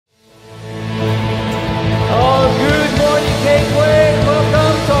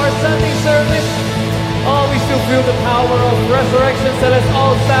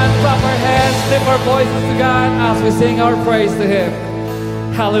voices to God as we sing our praise to Him.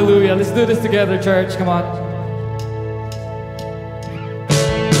 Hallelujah. Let's do this together, church. Come on.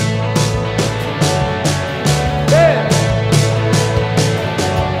 Yeah.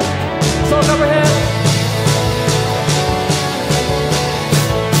 So come ahead.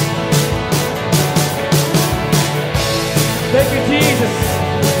 Thank you, Jesus.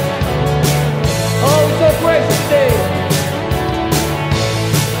 Oh, so precious day.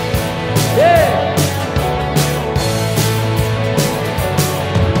 Yeah.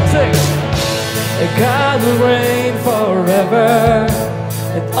 Sing. God will reign forever,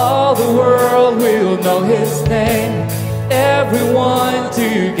 and all the world will know His name. Everyone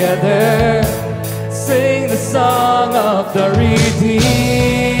together, sing the song of the redeemed.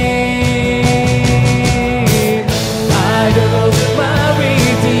 I know that my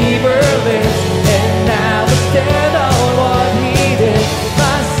Redeemer lives, and now I stand on what He did.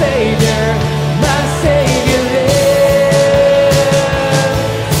 My Savior lives.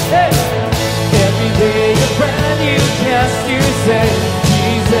 Hey. Every day a brand new chance to say,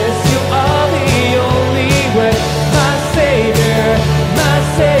 Jesus, you are the only way. My Savior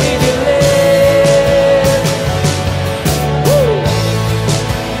lives. Woo.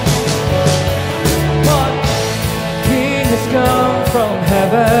 One King has come from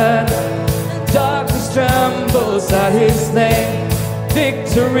heaven, darkness trembles at His name.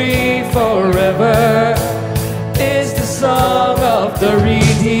 Victory forever is the song of the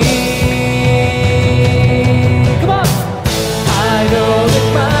redeemed. Come on! I know that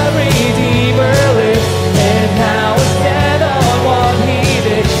my Redeemer lives, and now I stand on what He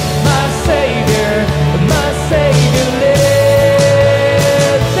did. My Savior lives.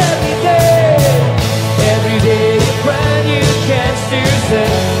 Every day a brand new chance to say,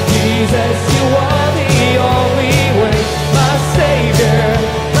 Jesus, you are the only way. My Savior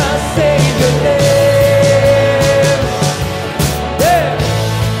lives. Yeah.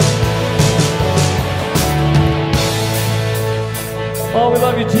 Oh, we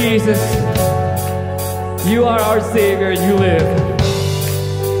love you, Jesus. You are our Savior, you live.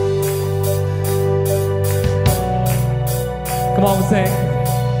 Come on, sing.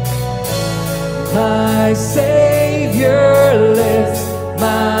 My Savior lives.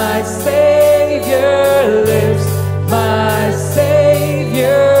 My Savior lives. My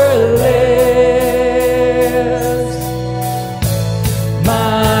Savior lives.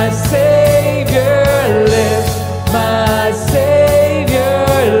 My Savior lives. My Savior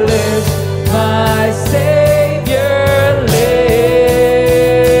lives. My Savior lives.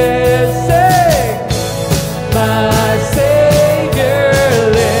 Sing. My Savior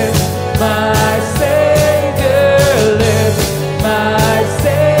lives. My Savior lives. My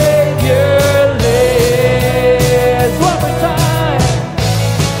Savior lives. One more time.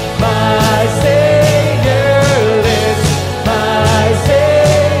 My Savior lives. My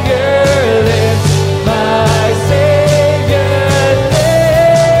Savior lives. My Savior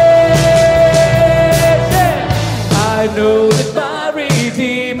lives. Yeah. I know that my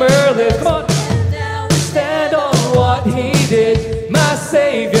Redeemer lives. Come on. Stand on what He did. My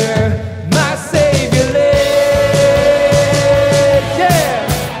Savior lives.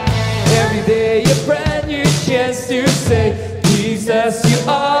 Yeah. Every day a brand new chance to say, Jesus, you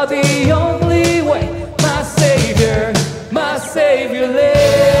are the only way. My Savior lives.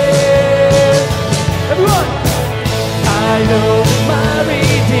 Everyone. I know that my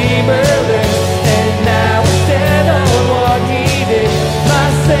Redeemer lives, and now I stand on what He did. My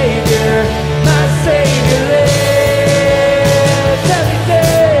Savior lives.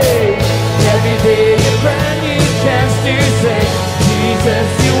 Every day a brand new chance to say, Jesus,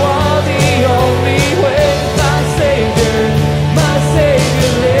 you are the only way. My Savior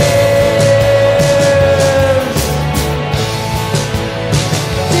lives.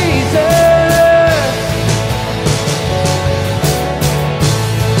 Jesus.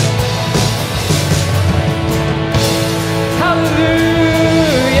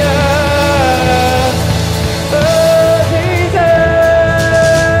 Hallelujah. Oh, Jesus.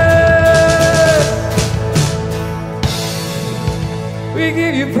 We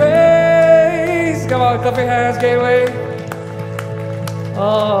give you praise. Come on, clap your hands, Gateway.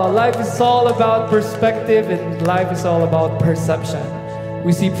 Oh, life is all about perspective, and life is all about perception.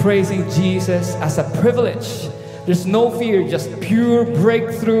 We see praising Jesus as a privilege. There's no fear, just pure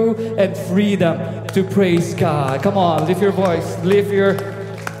breakthrough and freedom to praise God. Come on, lift your voice, lift your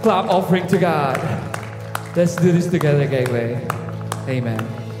clap offering to God. Let's do this together, Gateway. Amen.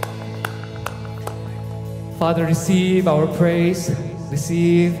 Father, receive our praise,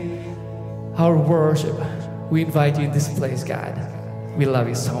 receive our worship. We invite you in this place, God. We love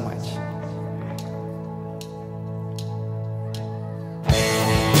you so much.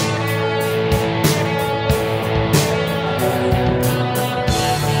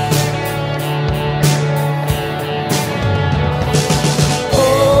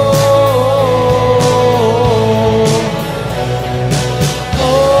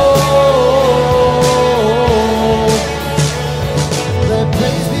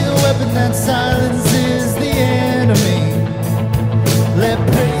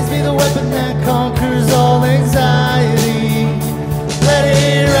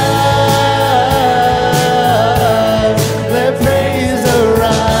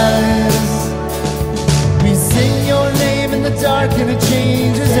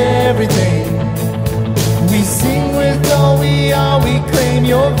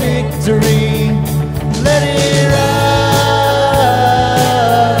 victory. Let it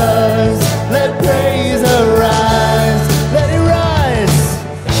rise, let praise arise, let it rise.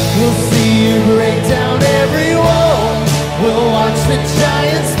 We'll see you break down every wall, we'll watch the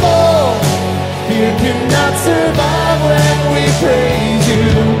giants fall. Fear cannot survive when we praise you.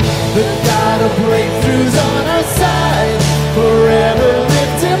 The God of breakthroughs on our side, forever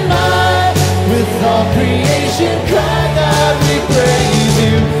lifting high. With all creation cry, God, we praise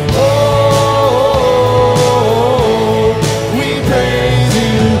you. Oh, we praise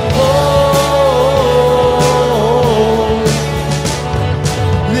you. Oh,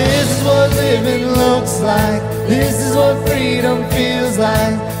 this is what living looks like. This is what freedom feels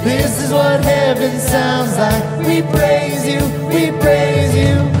like. This is what heaven sounds like. We praise you, we praise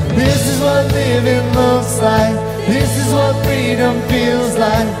you. This is what living looks like. This is what freedom feels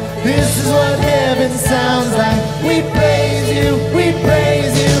like. This is what heaven sounds like. We praise you, we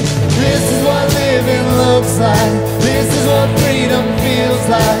praise you. This is what living looks like. This is what freedom feels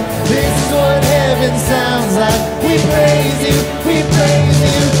like. This is what heaven sounds like. We praise you, we praise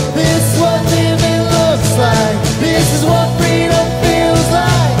you. This is what living looks like. This is what freedom feels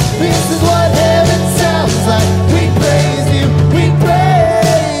like. This is what heaven sounds like. We praise you, we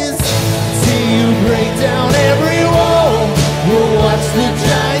praise. See you break down every wall. We'll watch the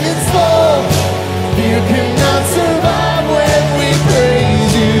giants fall. Fear cannot survive when we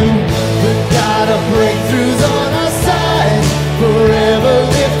praise you. The God of breakthroughs on our side, forever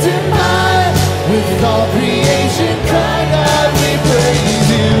lifted high. With all creation cry, God, we praise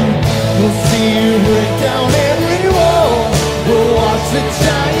you. We'll see you break down every wall. We'll watch the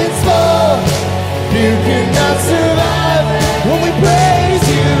giants fall. Fear cannot survive when we praise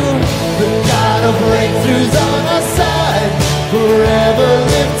you. The God of breakthroughs on our side, forever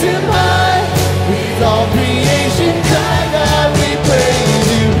lifted high. With all creation cry, God, we praise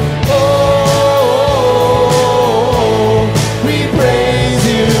you. Oh, we praise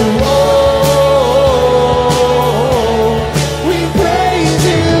you. Oh, we praise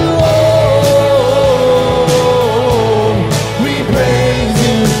you. Oh, we praise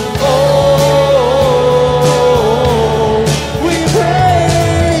you. Oh, we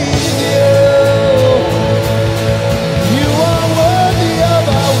praise you. You are worthy of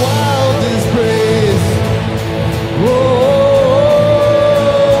our wildest praise. Whoa,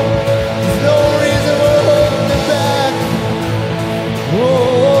 there's no reason we're holding it back.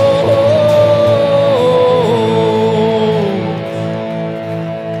 Whoa,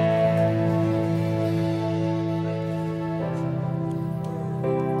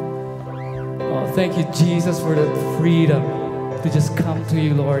 Oh, thank you, Jesus, for the freedom to just come to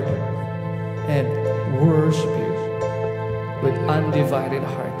you, Lord, and worship you with undivided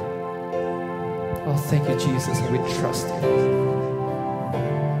heart. Oh, thank you, Jesus, and we trust you.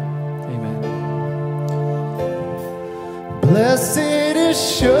 Amen. blessed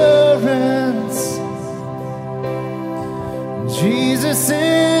assurance, Jesus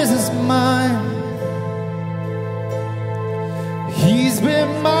is mine. He's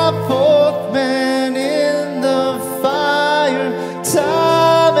been my fourth man in the fire,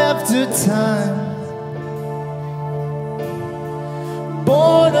 time after time.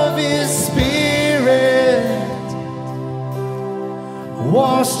 Born of His Spirit,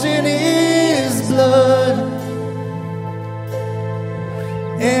 washed in His blood,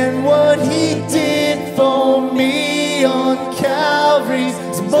 and what He did for me on Calvary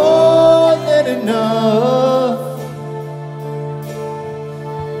is more than enough.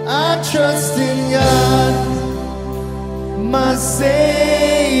 I trust in God, my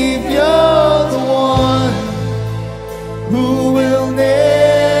Savior, the one who will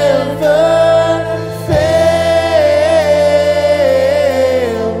never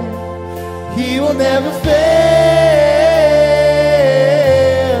fail. He will never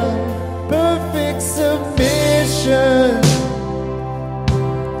fail. Perfect submission,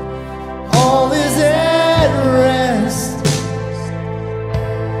 all is at rest.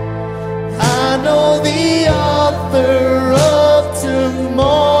 I know the author of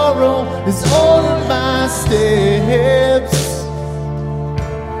tomorrow is ordering my steps.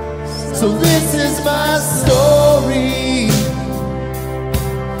 So this is my story,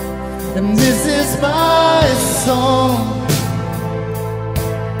 and this is my song,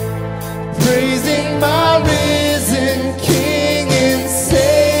 praising my risen King and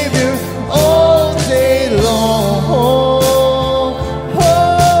Savior all day long.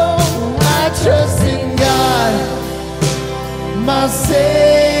 Oh, I trust in God, my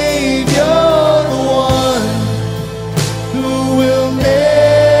Savior, the one who will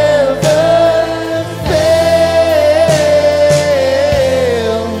never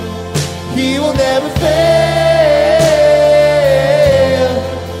fail. never fail.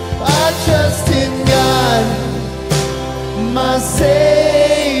 I trust in God, my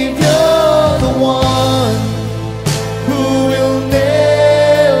Savior, the one who will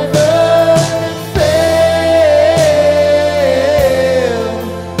never fail.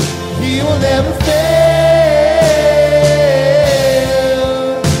 He will never fail.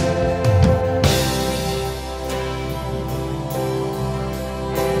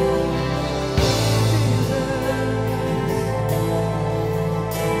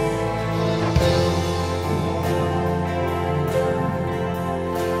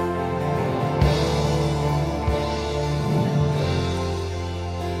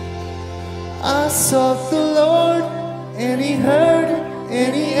 I sought the Lord, and He heard,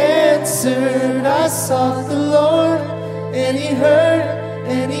 and He answered. I sought the Lord, and He heard,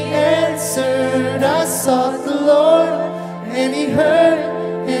 and He answered. I sought the Lord, and He heard,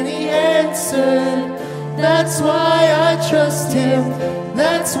 and He answered. That's why I trust Him.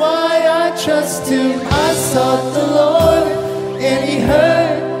 That's why I trust Him. I sought the Lord, and He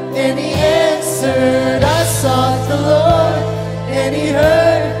heard, and He answered. I sought the Lord, and He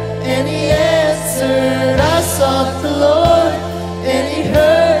heard, and He answered. I sought the Lord, and He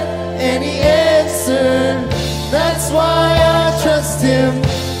heard, and He answered. That's why I trust Him.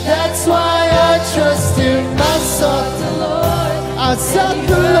 That's why I trust Him. I sought the Lord, I sought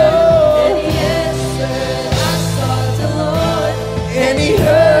the Lord, and He answered. I sought the Lord, and He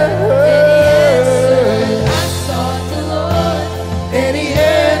heard, and He answered. I sought the Lord, and He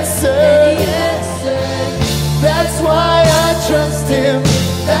answered. That's why I trust Him.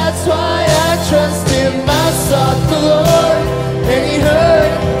 That's why I trust Him. I sought the Lord, and He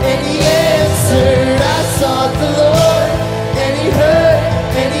heard, and He answered. I sought the Lord, and He heard,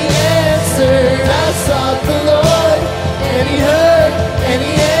 and He answered. I sought the Lord, and He heard, and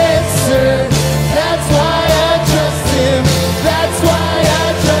He answered. That's why I trust Him. That's why I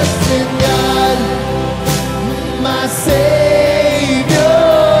trust in God, my Savior,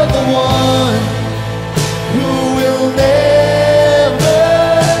 the one who will never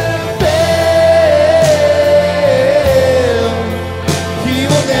fail. He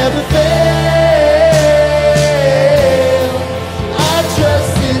will never fail. I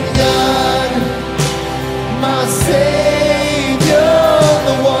trust in God, my Savior,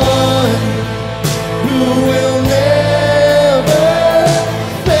 the one who will never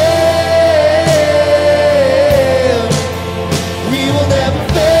fail. He will never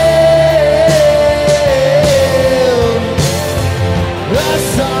fail. I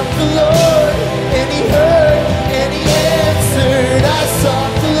sought the Lord, and He heard, and He answered. I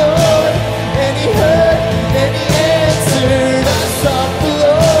sought the Lord, and He heard, and He answered. I sought the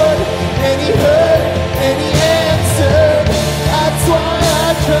Lord, and He heard, and He answered. That's why I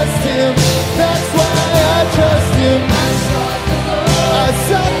trust Him. That's why I trust Him. I sought the Lord, I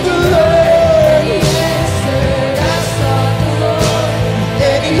sought the Lord, and He answered. I sought the Lord,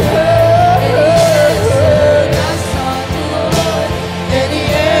 and He heard, and He answered. I sought the Lord, and He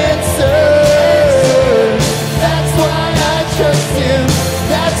answered. That's why I trust Him.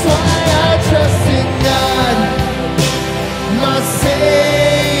 That's why I trust in God, my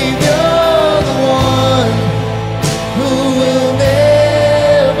Savior, the one who will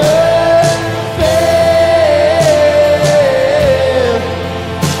never fail.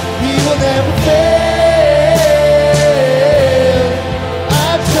 He will never fail.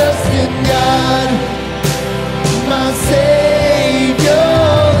 I trust in God, my Savior,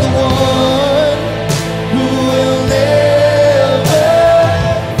 the one who will never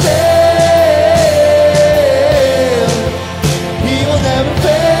fail. He will never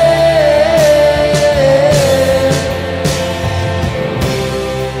fail.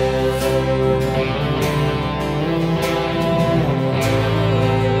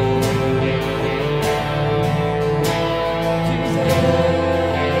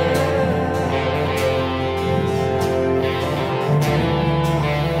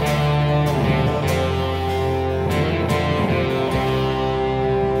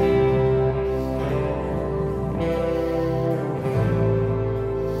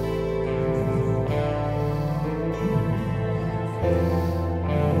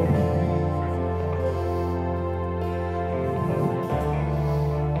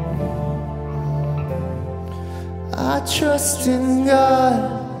 I trust in God,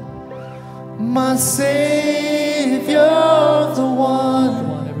 my Savior, the one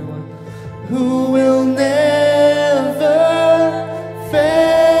who will never fail.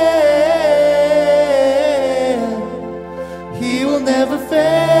 He will never fail.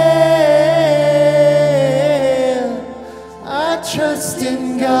 I trust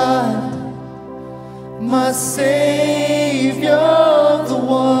in God, my Savior, the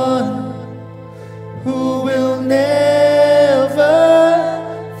one who will never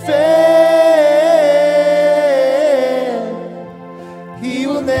fail. He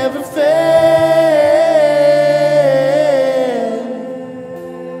will never fail.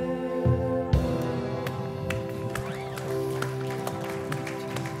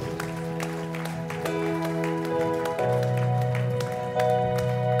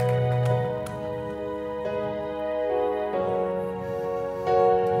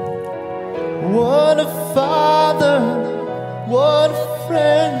 What a father, what a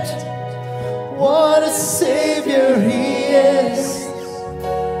friend, what a savior he is.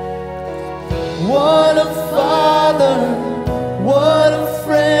 What a father, what a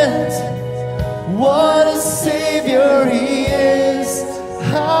friend, what a savior he is.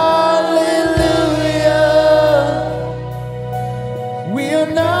 Hallelujah. We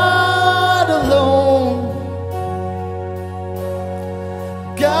are not alone.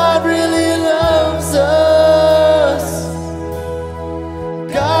 God really loves us.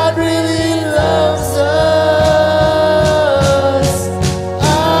 God really loves us.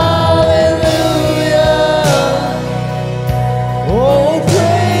 Hallelujah. Oh,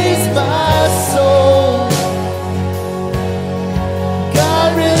 praise my soul. God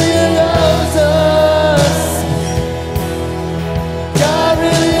really loves us. God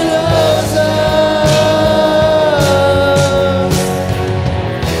really loves us.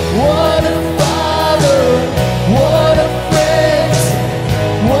 What a father, what a friend,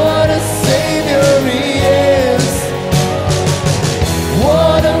 what a savior he is.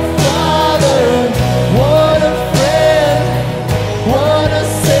 What a father, what a friend, what a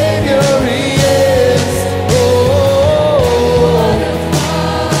savior he is. Oh, what a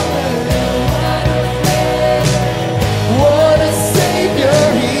father, what a savior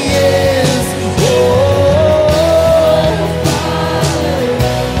he is. Oh,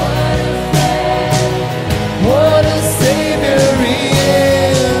 what a savior he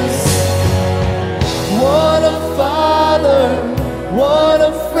is. What a father, what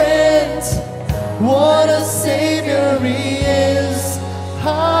a friend, what a savior he is.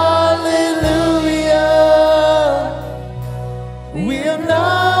 Hallelujah. We are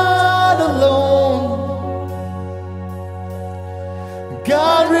not alone.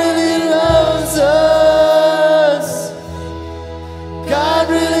 God really loves us. God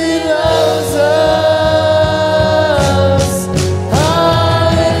really loves us.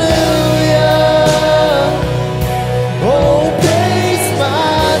 Hallelujah. Oh, praise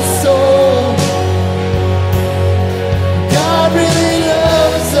my soul. God really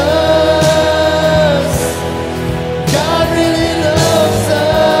loves us. God really loves us.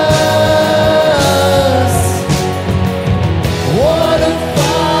 What a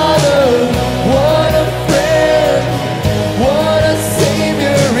father, what a friend, what a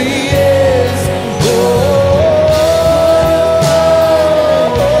savior he is. Oh,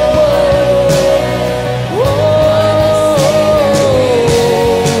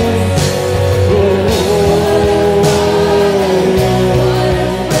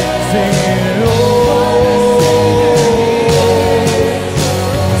 sing it, oh,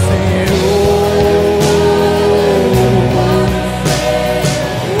 sing it,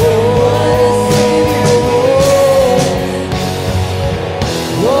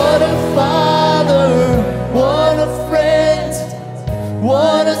 what a father, what a friend,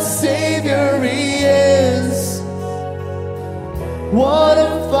 what a savior he is. What a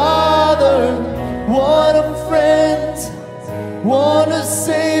father, what a friend, what a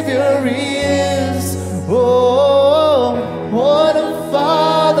savior he is. Oh, what a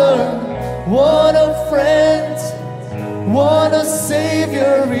father, what a friend, what a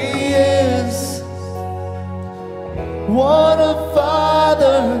savior he is. What a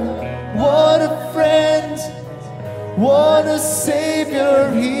father, what a friend, what a savior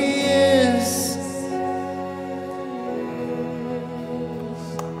he is.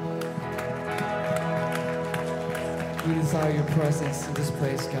 We desire your presence in this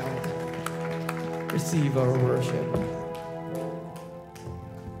place, God. Receive our worship.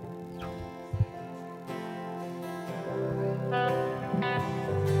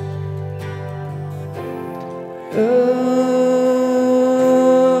 Oh,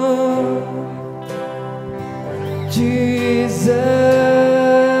 Jesus.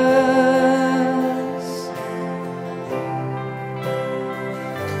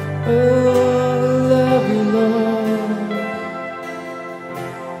 Oh, love you, Lord.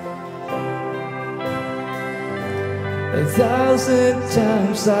 A thousand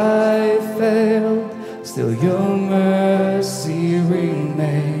times I failed, still your mercy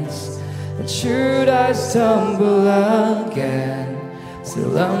remains. And should I stumble again,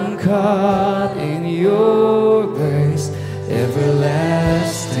 still I'm caught in your grace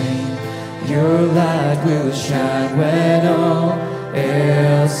everlasting. Your light will shine when all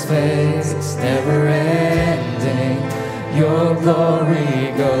else fades. It's never ending. Your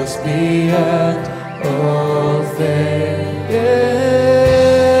glory goes beyond all things.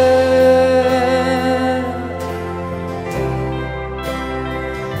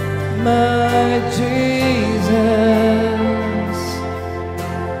 My Jesus,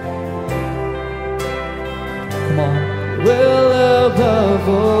 come on. Well, above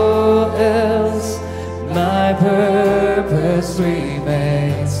all else, my purpose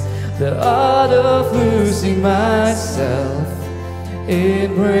remains, the art of losing myself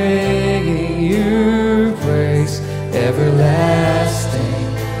in bringing you praise everlasting.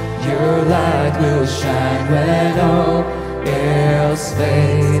 Your light will shine when all else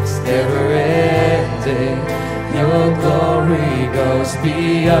fades, never ending. Your glory goes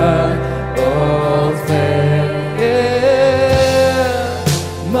beyond all things.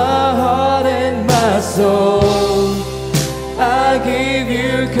 My heart and my soul, I give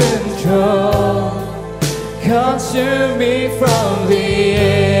you control. Consume me from the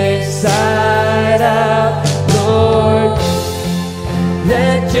inside out, Lord.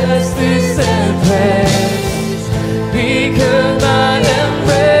 Let justice and praise become my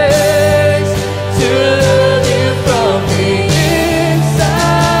embrace, to love you from the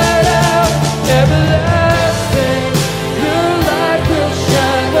inside out. Everlasting, your light will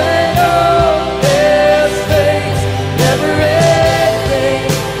shine when all else fades. Never ending,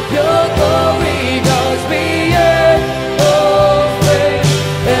 your glory goes beyond all fame.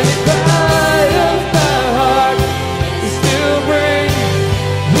 And the cry of my heart is to bring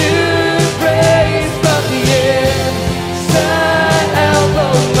you praise from the inside out.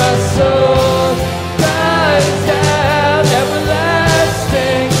 Lord, my soul cries out.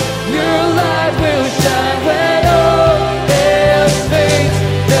 Everlasting, your light will shine when all else fades.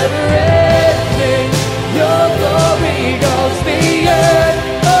 Never ending, your glory goes beyond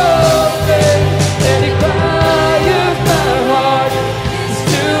all fame. And the cry of my heart is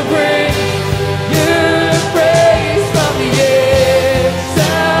to bring you praise from the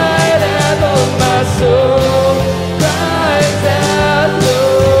inside out. Lord, my soul cries out,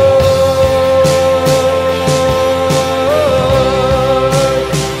 Lord.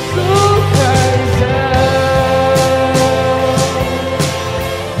 Soul cries out.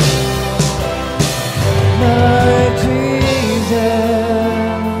 My Jesus.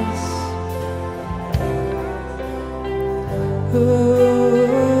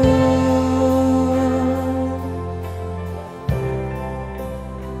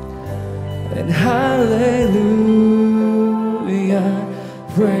 And hallelujah,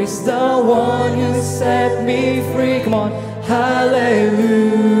 praise the one who set me free. Come on, hallelujah.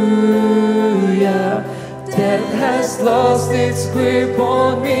 Death has lost its grip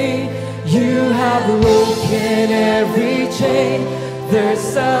on me. You have broken every chain. There's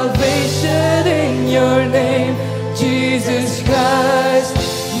salvation in your name, Jesus Christ,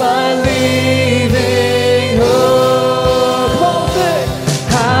 my living hope. Come on, sing.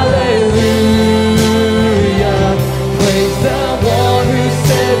 Hallelujah, praise the one who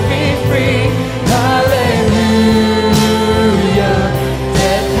set me free. Hallelujah,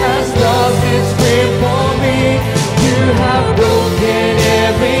 death has lost its grip on me. You have broken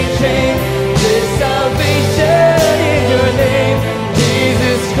every chain. There's salvation in your name,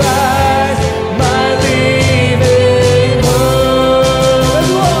 Jesus Christ, my living hope.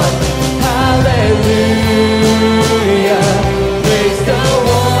 Everyone, hallelujah, praise the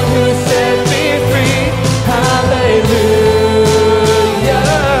one who set me free. Hallelujah,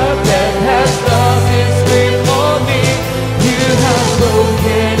 death has lost its grip on me. You have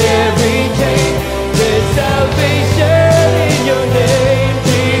broken every chain. There's salvation in your name,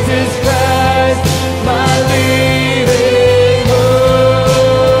 Jesus Christ, my living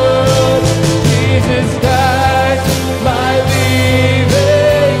hope. Jesus Christ, my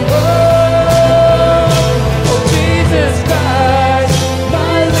living hope. Oh, Jesus Christ,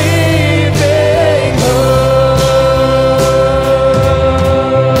 my living hope.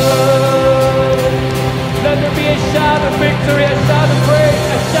 Let there be a shout of victory, a shout of praise,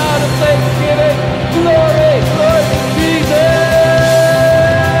 a shout of thanksgiving. Glory, glory to Jesus.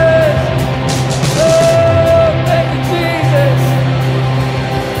 Oh, thank you, Jesus.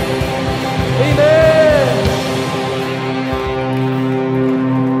 Amen.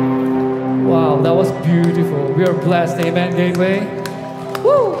 Wow, that was beautiful. We are blessed. Amen, Gateway.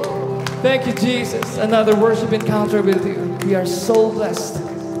 Woo! Thank you, Jesus. Another worship encounter with you. We are so blessed.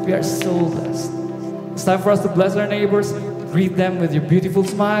 We are so blessed. It's time for us to bless our neighbors, greet them with your beautiful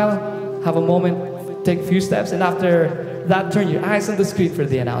smile, have a moment, take a few steps, and after that, turn your eyes on the screen for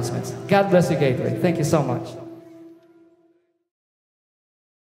the announcements. God bless you, Gateway. Thank you so much.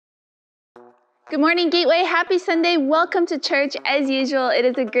 Good morning, Gateway. Happy Sunday. Welcome to church. As usual, it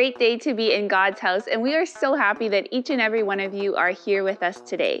is a great day to be in God's house, and we are so happy that each and every one of you are here with us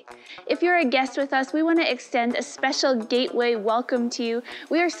today. If you're a guest with us, we want to extend a special Gateway welcome to you.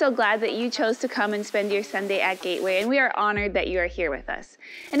 We are so glad that you chose to come and spend your Sunday at Gateway, and we are honored that you are here with us.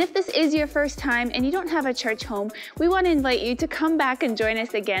 And if this is your first time and you don't have a church home, we want to invite you to come back and join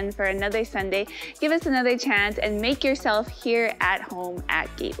us again for another Sunday. Give us another chance and make yourself here at home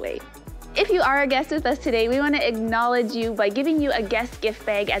at Gateway. If you are a guest with us today, we want to acknowledge you by giving you a guest gift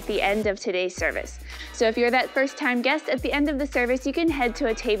bag at the end of today's service. So if you're that first-time guest, at the end of the service, you can head to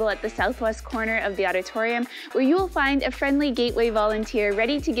a table at the southwest corner of the auditorium where you will find a friendly Gateway volunteer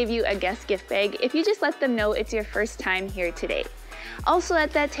ready to give you a guest gift bag if you just let them know it's your first time here today. Also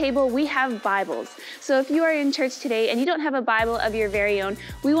at that table, we have Bibles. So if you are in church today and you don't have a Bible of your very own,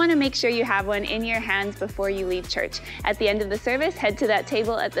 we want to make sure you have one in your hands before you leave church. At the end of the service, head to that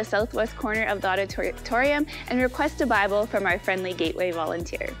table at the southwest corner of the auditorium and request a Bible from our friendly Gateway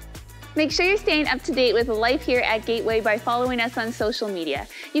volunteer. Make sure you're staying up to date with life here at Gateway by following us on social media.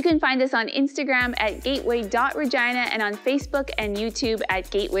 You can find us on Instagram at gateway.regina and on Facebook and YouTube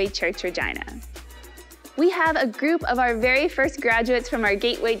at Gateway Church Regina. We have a group of our very first graduates from our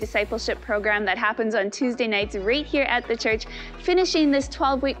Gateway Discipleship Program that happens on Tuesday nights right here at the church, finishing this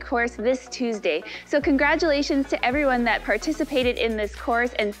 12-week course this Tuesday. So congratulations to everyone that participated in this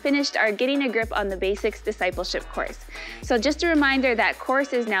course and finished our Getting a Grip on the Basics Discipleship course. So just a reminder, that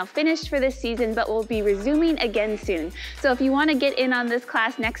course is now finished for this season, but will be resuming again soon. So if you want to get in on this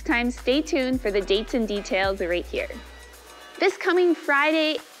class next time, stay tuned for the dates and details right here. This coming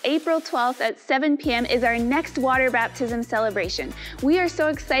Friday, April 12th at 7 p.m. is our next water baptism celebration. We are so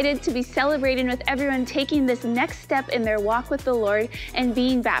excited to be celebrating with everyone taking this next step in their walk with the Lord and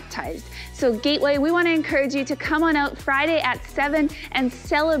being baptized. So Gateway, we want to encourage you to come on out Friday at 7 and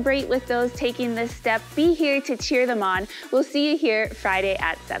celebrate with those taking this step. Be here to cheer them on. We'll see you here Friday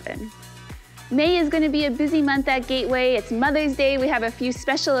at 7. May is going to be a busy month at Gateway. It's Mother's Day. We have a few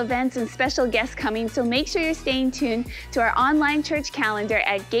special events and special guests coming, so make sure you're staying tuned to our online church calendar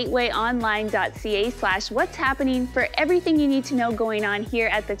at gatewayonline.ca/what's happening for everything you need to know going on here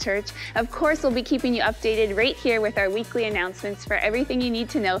at the church. Of course, we'll be keeping you updated right here with our weekly announcements for everything you need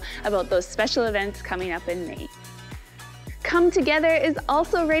to know about those special events coming up in May. Come Together is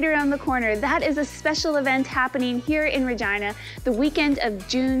also right around the corner. That is a special event happening here in Regina the weekend of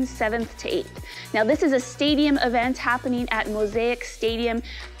June 7th to 8th. Now this is a stadium event happening at Mosaic Stadium.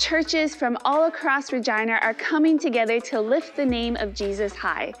 Churches from all across Regina are coming together to lift the name of Jesus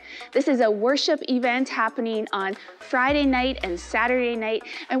high. This is a worship event happening on Friday night and Saturday night,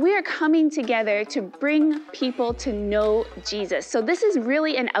 and we are coming together to bring people to know Jesus. So this is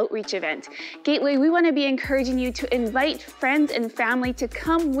really an outreach event. Gateway, we want to be encouraging you to invite friends and family to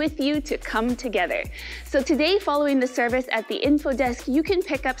come with you to come together. So today, following the service at the info desk, you can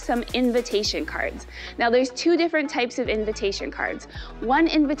pick up some invitation cards. Now there's two different types of invitation cards. One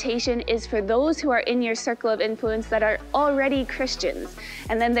invitation is for those who are in your circle of influence that are already Christians.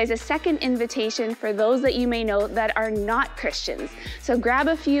 And then there's a second invitation for those that you may know that are not Christians. So grab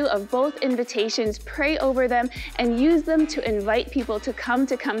a few of both invitations, pray over them, and use them to invite people to come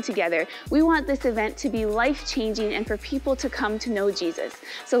together. We want this event to be life-changing and for people to come to know Jesus.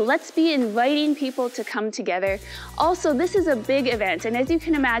 So let's be inviting people to come together. Also, this is a big event, and as you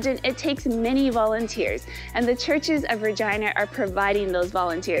can imagine, it takes many volunteers, and the churches of Regina are providing those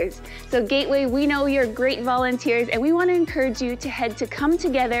volunteers. So Gateway, we know you're great volunteers, and we want to encourage you to head to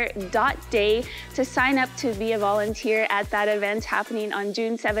cometogether.day to sign up to be a volunteer at that event happening on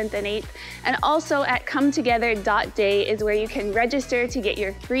June 7th and 8th. And also at cometogether.day is where you can register to get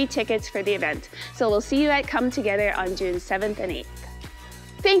your free tickets for the event. So we'll see you at Come Together on June 7th and 8th.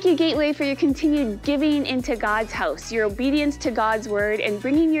 Thank you, Gateway, for your continued giving into God's house, your obedience to God's word, and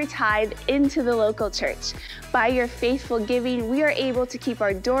bringing your tithe into the local church. By your faithful giving, we are able to keep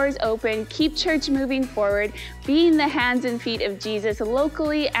our doors open, keep church moving forward, being the hands and feet of Jesus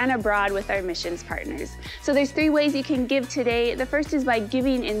locally and abroad with our missions partners. So there's 3 ways you can give today. The first is by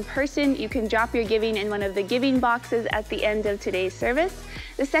giving in person. You can drop your giving in one of the giving boxes at the end of today's service.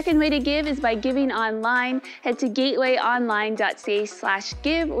 The second way to give is by giving online. Head to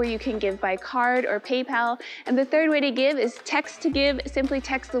gatewayonline.ca/give, where you can give by card or PayPal. And the third way to give is text to give. Simply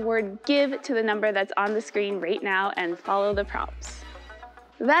text the word give to the number that's on the screen right now and follow the prompts.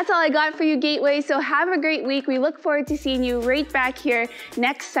 That's all I got for you, Gateway. So have a great week. We look forward to seeing you right back here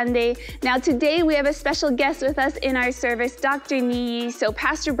next Sunday. Now, today we have a special guest with us in our service, Dr. Niyi. So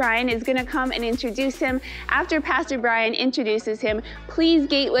Pastor Brian is going to come and introduce him. After Pastor Brian introduces him, please,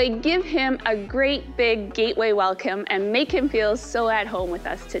 Gateway, give him a great big Gateway welcome and make him feel so at home with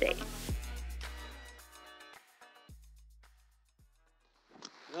us today.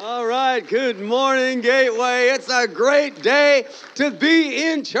 All right, good morning, Gateway. It's a great day to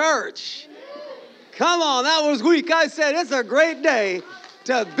be in church. Come on, that was weak. I said it's a great day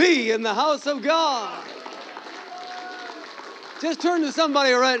to be in the house of God. Just turn to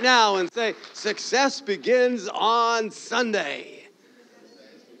somebody right now and say, success begins on Sunday.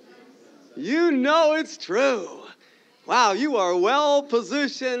 You know it's true. Wow, you are well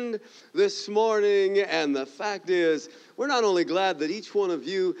positioned this morning, and the fact is, we're not only glad that each one of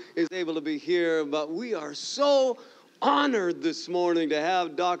you is able to be here, but we are so honored this morning to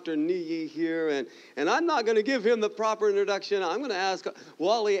have Dr. Niyi here, and I'm not going to give him the proper introduction. I'm going to ask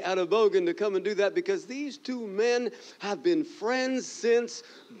Wally Adebogan to come and do that, because these two men have been friends since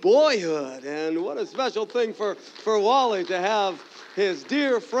boyhood, and what a special thing for Wally to have his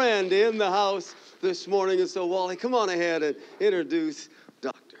dear friend in the house this morning. And so, Wally, come on ahead and introduce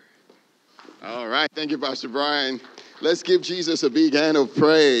Doctor. All right, thank you, Pastor Brian. Let's give Jesus a big hand of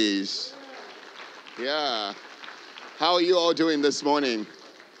praise. Yeah. How are you all doing this morning?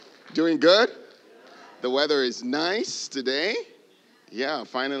 Doing good? The weather is nice today. Yeah,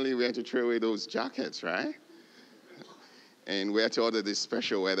 finally we had to throw away those jackets, right? And we had to order this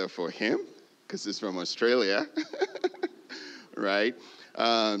special weather for him, because it's from Australia. Right?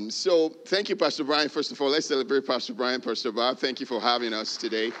 So thank you, Pastor Brian. First of all, let's celebrate Pastor Brian, Pastor Bob. Thank you for having us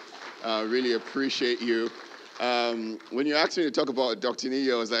today. Really appreciate you. When you asked me to talk about Dr.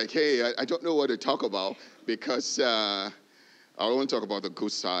 Niyi, I was like, hey, I don't know what to talk about, because I want to talk about the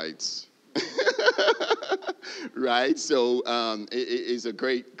good sides. Right? So he's a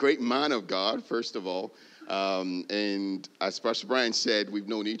great man of God, first of all. And as Pastor Brian said, we've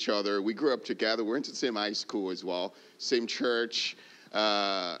known each other. We grew up together. We went to the same high school as well, same church.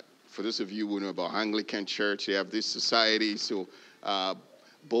 For those of you who know about Anglican Church, they have this society. So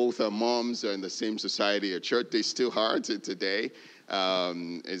both our moms are in the same society at church. They still are today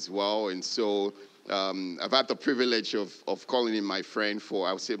as well. And so I've had the privilege of calling him my friend for,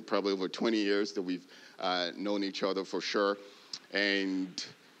 I would say, probably over 20 years that we've known each other for sure. And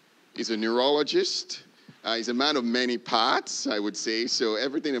he's a neurologist. He's a man of many parts, I would say. So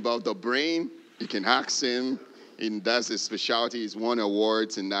everything about the brain, you can ask him. That's his specialty. He's won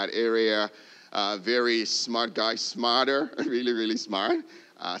awards in that area. Very smart guy, smarter, really, really smart.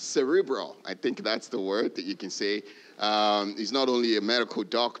 Cerebral, I think that's the word that you can say. He's not only a medical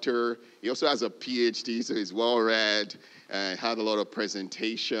doctor, he also has a PhD, so he's well-read, had a lot of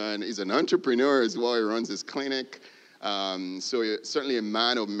presentation. He's an entrepreneur as well. He runs his clinic. So he's certainly a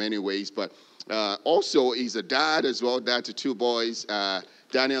man of many ways, but also he's a dad as well, dad to two boys,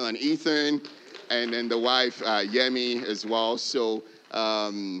 Daniel and Ethan, and then the wife, Yemi, as well. So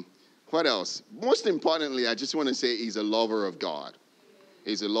what else? Most importantly, I just want to say he's a lover of God.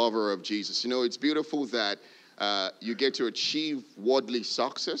 He's a lover of Jesus. You know, it's beautiful that you get to achieve worldly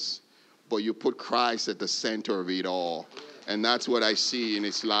success, but you put Christ at the center of it all. And that's what I see in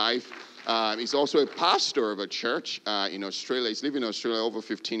his life. He's also a pastor of a church in Australia. He's lived in Australia over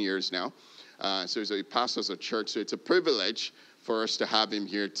 15 years now. So he pastors a church. So it's a privilege for us to have him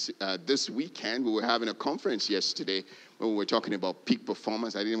here this weekend. We were having a conference yesterday when we were talking about peak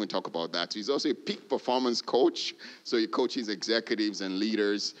performance. I didn't even talk about that. So he's also a peak performance coach. So he coaches executives and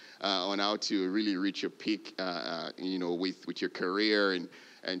leaders on how to really reach your peak, with your career and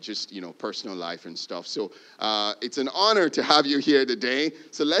just, personal life and stuff. So it's an honor to have you here today.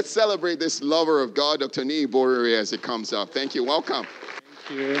 So let's celebrate this lover of God, Dr. Niyi Borire, as it comes up. Thank you. Welcome.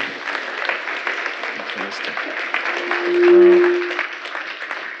 Thank you. Fantastic.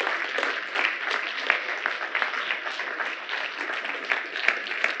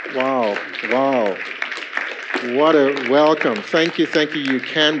 Wow. What a welcome. Thank you. You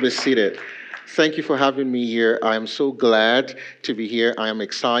can be seated. Thank you for having me here. I am so glad to be here. I am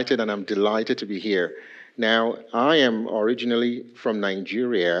excited and I'm delighted to be here. Now, I am originally from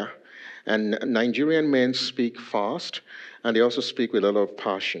Nigeria, and Nigerian men speak fast, and they also speak with a lot of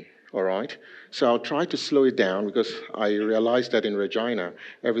passion, all right? So I'll try to slow it down, because I realize that in Regina,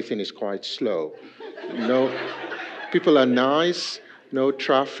 everything is quite slow. People are nice, no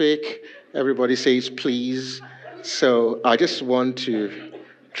traffic, everybody says please. So I just want to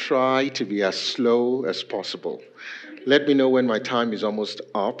try to be as slow as possible. Let me know when my time is almost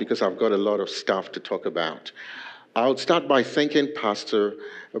up, because I've got a lot of stuff to talk about. I'll start by thanking Pastor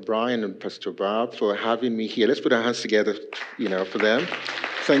Brian and Pastor Bob for having me here. Let's put our hands together, for them.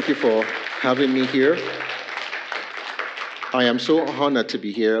 Thank you for having me here. I am so honored to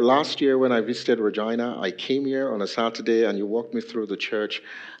be here. Last year when I visited Regina, I came here on a Saturday and you walked me through the church,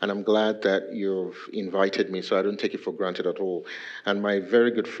 and I'm glad that you've invited me, so I don't take it for granted at all. And my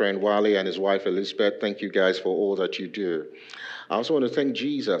very good friend Wale and his wife Elizabeth, thank you guys for all that you do. I also want to thank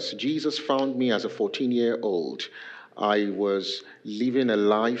Jesus. Jesus found me as a 14-year-old. I was living a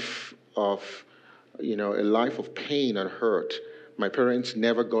life of pain and hurt. My parents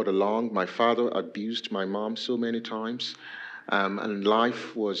never got along. My father abused my mom so many times. And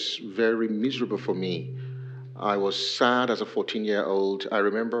life was very miserable for me. I was sad as a 14-year-old. I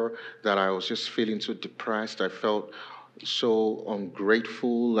remember that I was just feeling so depressed. I felt so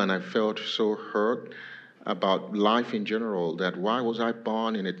ungrateful and I felt so hurt about life in general, that why was I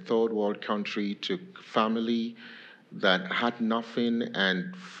born in a third world country to family that had nothing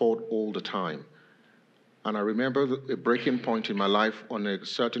and fought all the time. And I remember a breaking point in my life on a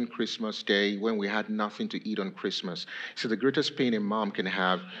certain Christmas day when we had nothing to eat on Christmas. So the greatest pain a mom can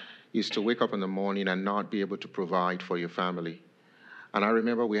have is to wake up in the morning and not be able to provide for your family. And I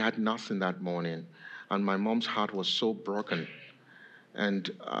remember we had nothing that morning, and my mom's heart was so broken. And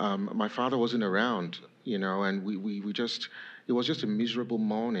my father wasn't around, and it was just a miserable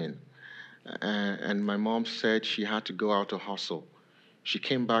morning. And my mom said she had to go out to hustle. She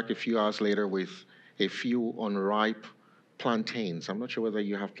came back a few hours later with a few unripe plantains. I'm not sure whether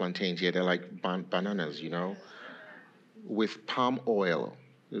you have plantains here. They're like bananas, with palm oil.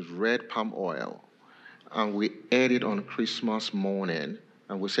 There's red palm oil. And we ate it on Christmas morning.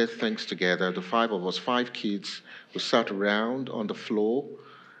 And we said thanks together. The five of us, 5 kids, we sat around on the floor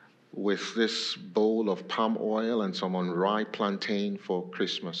with this bowl of palm oil and some unripe plantain for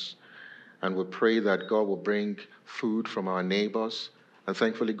Christmas. And we pray that God will bring food from our neighbors. And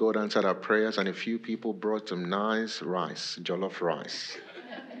thankfully, God answered our prayers, and a few people brought some nice rice, jollof rice.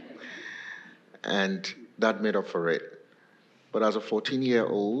 And that made up for it. But as a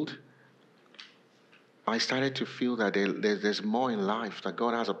 14-year-old, I started to feel that there's more in life, that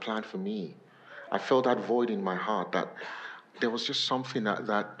God has a plan for me. I felt that void in my heart, that there was just something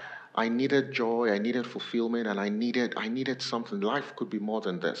that I needed joy, I needed fulfillment, and I needed something. Life could be more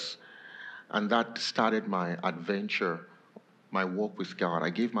than this. And that started my adventure, my walk with God. I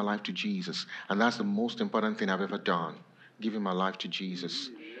gave my life to Jesus, and that's the most important thing I've ever done, giving my life to Jesus.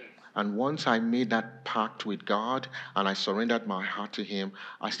 And once I made that pact with God and I surrendered my heart to Him,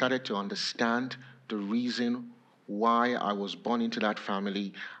 I started to understand the reason why I was born into that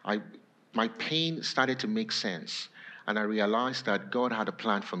family. My pain started to make sense, and I realized that God had a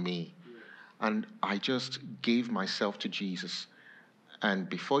plan for me. And I just gave myself to Jesus. And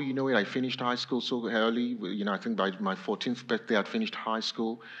before you know it, I finished high school so early. I think by my 14th birthday, I'd finished high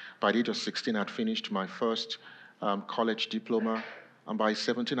school. By the age of 16, I'd finished my first college diploma. And by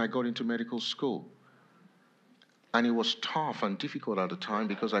 17, I got into medical school. And it was tough and difficult at the time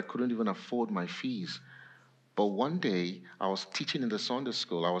because I couldn't even afford my fees. But one day, I was teaching in the Sunday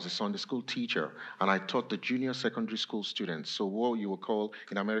school. I was a Sunday school teacher, and I taught the junior secondary school students. So what you would call,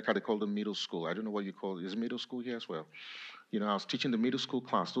 in America, they call them middle school. I don't know what you call it. Is middle school here as well? I was teaching the middle school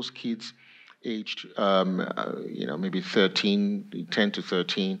class. Those kids aged, maybe 10 to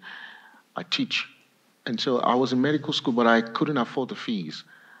 13. I teach. And so I was in medical school, but I couldn't afford the fees.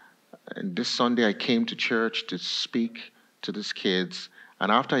 And this Sunday, I came to church to speak to these kids. And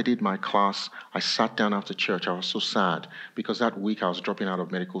after I did my class, I sat down after church. I was so sad because that week I was dropping out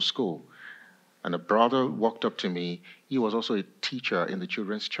of medical school. And a brother walked up to me. He was also a teacher in the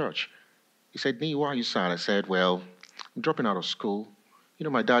children's church. He said, "Niyi, why are you sad?" I said, "Well, I'm dropping out of school.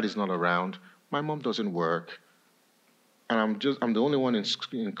 My dad is not around. My mom doesn't work. And I'm the only one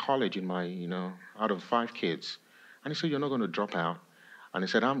in college in my, out of 5 kids." And he said, "You're not going to drop out." And he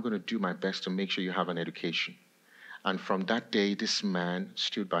said, "I'm going to do my best to make sure you have an education." And from that day, this man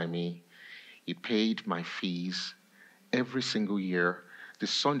stood by me. He paid my fees every single year. The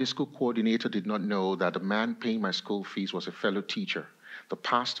Sunday school coordinator did not know that the man paying my school fees was a fellow teacher. The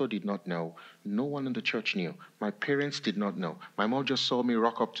pastor did not know. No one in the church knew. My parents did not know. My mom just saw me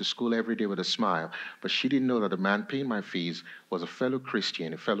rock up to school every day with a smile, but she didn't know that the man paying my fees was a fellow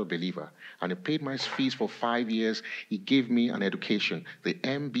Christian, a fellow believer. And he paid my fees for 5 years. He gave me an education. The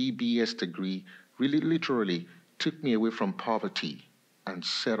MBBS degree really literally took me away from poverty and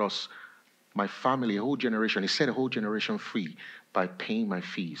set us, my family, a whole generation, he set a whole generation free by paying my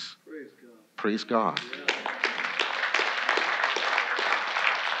fees. Praise God. Yeah.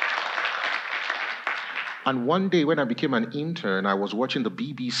 And one day when I became an intern, I was watching the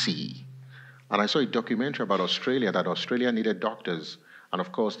BBC And I saw a documentary about Australia, that Australia needed doctors. And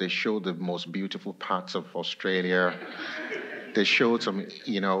of course, they showed the most beautiful parts of Australia. They showed some,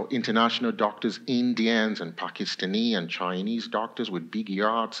 international doctors, Indians and Pakistani and Chinese doctors with big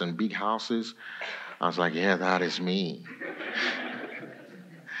yachts and big houses. I was like, yeah, that is me.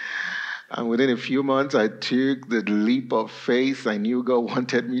 And within a few months, I took the leap of faith. I knew God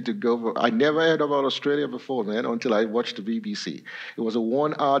wanted me to go. I never heard about Australia before, man, until I watched the BBC. It was a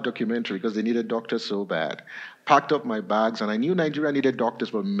 1-hour documentary because they needed doctors so bad. Packed up my bags, and I knew Nigeria needed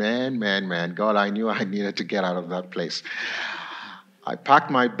doctors, but man, God, I knew I needed to get out of that place. I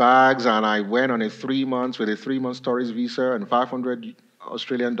packed my bags, and I went on a 3 months with a 3-month tourist visa and 500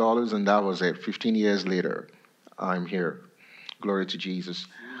 Australian dollars, and that was it. 15 years later, I'm here. Glory to Jesus.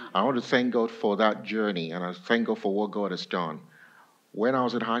 I want to thank God for that journey, and I thank God for what God has done. When I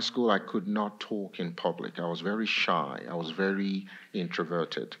was in high school, I could not talk in public. I was very shy. I was very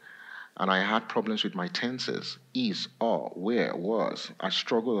introverted. And I had problems with my tenses. Is, or, where, was. I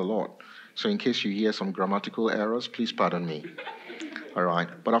struggled a lot. So in case you hear some grammatical errors, please pardon me. All right.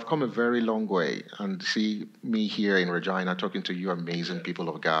 But I've come a very long way. And see me here in Regina talking to you amazing people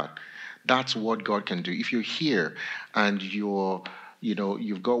of God. That's what God can do. If you're here and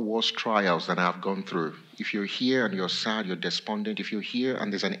you've got worse trials than I've gone through. If you're here and you're sad, you're despondent, if you're here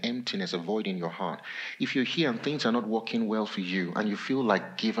and there's an emptiness, a void in your heart, if you're here and things are not working well for you and you feel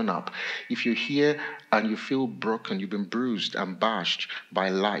like giving up, if you're here and you feel broken, you've been bruised and bashed by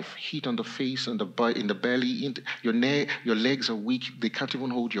life, hit on the face, in the belly, your legs are weak, they can't even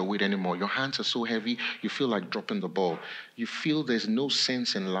hold your weight anymore, your hands are so heavy, you feel like dropping the ball, you feel there's no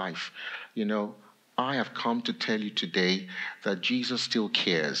sense in life, I have come to tell you today that Jesus still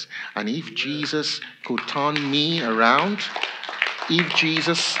cares. And if Jesus could turn me around, if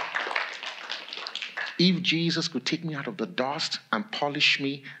Jesus could take me out of the dust and polish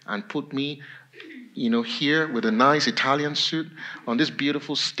me and put me, here with a nice Italian suit on this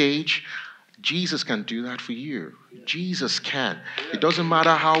beautiful stage, Jesus can do that for you. Jesus can. It doesn't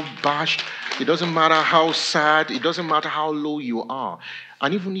matter how bashed, it doesn't matter how sad, it doesn't matter how low you are.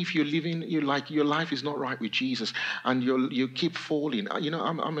 And even if you're living, your life is not right with Jesus and you keep falling.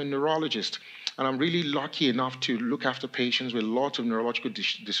 I'm a neurologist and I'm really lucky enough to look after patients with lots of neurological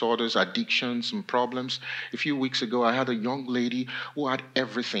disorders, addictions and problems. A few weeks ago, I had a young lady who had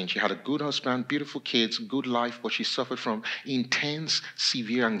everything. She had a good husband, beautiful kids, good life, but she suffered from intense,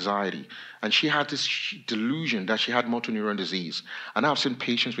 severe anxiety. And she had this delusion that she had motor neuron disease. And I've seen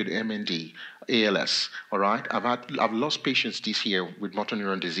patients with MND, ALS, all right? I've lost patients this year with motor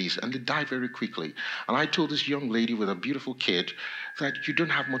neuron disease, and they die very quickly. And I told this young lady with a beautiful kid that you don't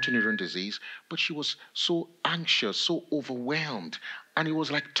have motor neuron disease, but she was so anxious, so overwhelmed, and it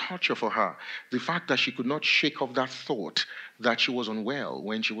was like torture for her. The fact that she could not shake off that thought that she was unwell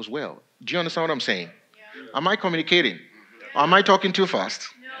when she was well. Do you understand what I'm saying? Yeah. Am I communicating? Yeah. Am I talking too fast?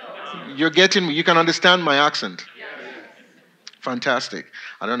 No. You're getting me. You can understand my accent. Yes. Fantastic.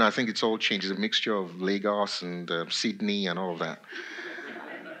 I don't know. I think it's all changed. It's a mixture of Lagos and Sydney and all of that.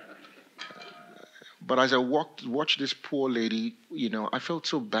 But as I watched this poor lady, I felt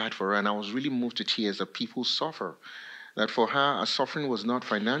so bad for her, and I was really moved to tears that people suffer. That for her, her suffering was not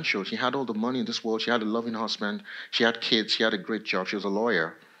financial. She had all the money in this world. She had a loving husband. She had kids. She had a great job. She was a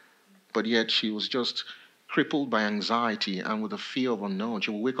lawyer. But yet she was just crippled by anxiety and with a fear of unknown. She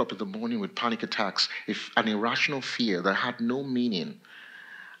would wake up in the morning with panic attacks, an irrational fear that had no meaning.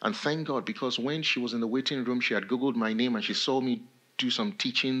 And thank God, because when she was in the waiting room, she had Googled my name and she saw me do some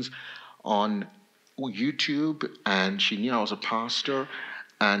teachings on YouTube, and she knew I was a pastor,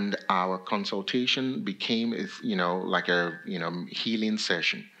 and our consultation became, like a, healing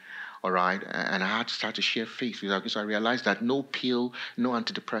session. All right, and I had to start to share faith with her because I realized that no pill, no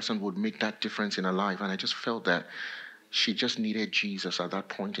antidepressant would make that difference in her life, and I just felt that she just needed Jesus at that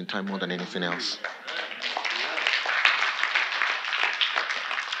point in time more than anything else.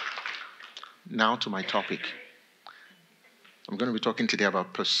 Now to my topic. I'm going to be talking today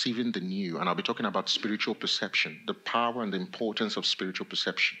about perceiving the new, and I'll be talking about spiritual perception, the power and the importance of spiritual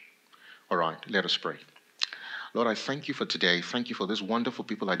perception. All right, let us pray. Lord, I thank you for today. Thank you for these wonderful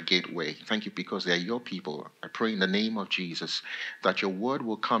people at Gateway. Thank you because they are your people. I pray in the name of Jesus that your word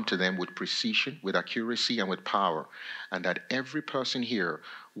will come to them with precision, with accuracy, and with power, and that every person here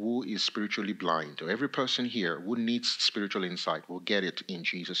who is spiritually blind, or every person here who needs spiritual insight will get it in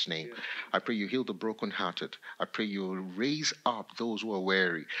Jesus' name. I pray you heal the brokenhearted. I pray you raise up those who are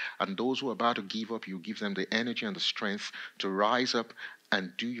weary, and those who are about to give up, you give them the energy and the strength to rise up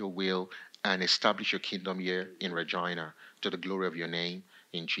and do your will and establish your kingdom here in Regina to the glory of your name,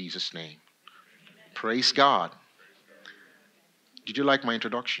 in Jesus' name. Praise God. Did you like my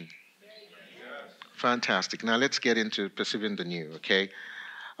introduction? Fantastic. Now let's get into perceiving the new, okay?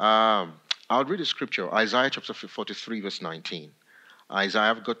 I'll read a scripture, Isaiah chapter 43, verse 19. Isaiah,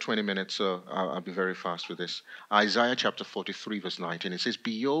 I've got 20 minutes, so I'll be very fast with this. Isaiah chapter 43, verse 19. It says,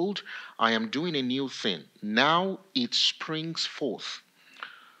 "Behold, I am doing a new thing. Now it springs forth.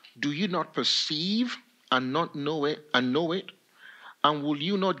 Do you not perceive and not know it, and know it? And will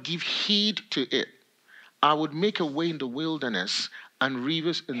you not give heed to it? I would make a way in the wilderness and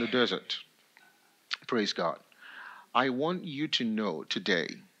rivers in the desert." Praise God. I want you to know today,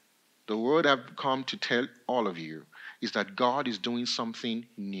 the word I've come to tell all of you is that God is doing something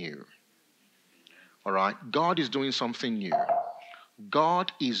new. All right? God is doing something new.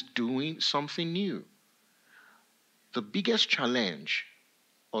 God is doing something new. The biggest challenge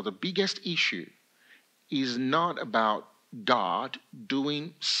or the biggest issue is not about God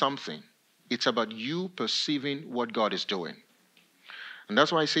doing something. It's about you perceiving what God is doing. And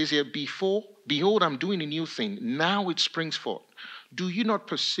that's why it says here, behold, I'm doing a new thing. Now it springs forth. Do you not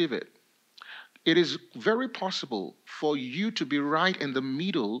perceive it? It is very possible for you to be right in the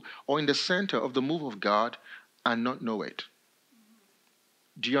middle or in the center of the move of God and not know it.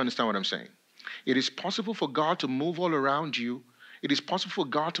 Do you understand what I'm saying? It is possible for God to move all around you. It is possible for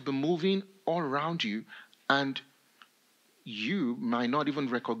God to be moving all around you, and you might not even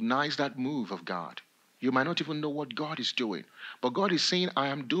recognize that move of God. You might not even know what God is doing. But God is saying, I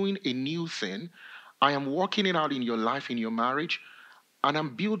am doing a new thing. I am working it out in your life, in your marriage, and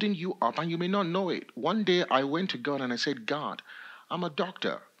I'm building you up, and you may not know it. One day I went to God and I said, God, I'm a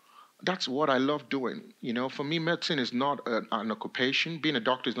doctor. That's what I love doing. You know, for me, medicine is not an occupation. Being a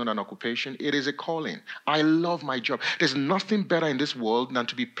doctor is not an occupation. It is a calling. I love my job. There's nothing better in this world than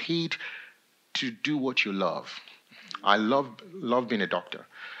to be paid to do what you love. I love being a doctor.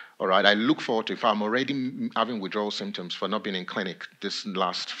 All right, I look forward to, if I'm already having withdrawal symptoms for not being in clinic this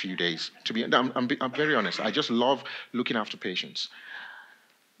last few days. I'm very honest. I just love looking after patients.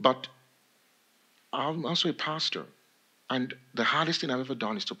 But I'm also a pastor. And the hardest thing I've ever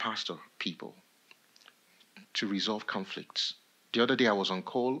done is to pastor people, to resolve conflicts. The other day I was on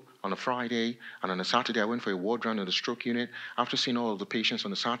call on a Friday, and on a Saturday I went for a ward round in the stroke unit. After seeing all of the patients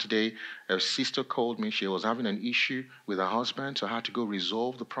on a Saturday, a sister called me. She was having an issue with her husband, so I had to go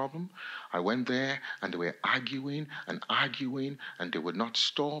resolve the problem. I went there, and they were arguing, and they would not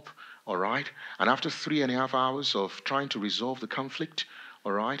stop, all right? And after 3.5 hours of trying to resolve the conflict,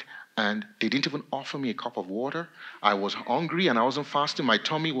 all right, and they didn't even offer me a cup of water. I was hungry and I wasn't fasting. My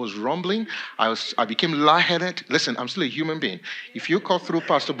tummy was rumbling. I became lightheaded. Listen, I'm still a human being. If you cut through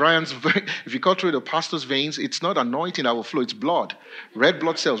if you cut through the pastor's veins, it's not anointing that will flow. It's blood, red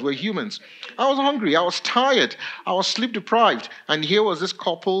blood cells. We're humans. I was hungry. I was tired. I was sleep deprived. And here was this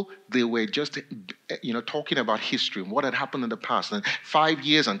couple. They were just, talking about history and what had happened in the past, and 5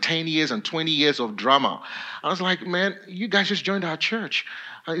 years and 10 years and 20 years of drama. I was like, man, you guys just joined our church.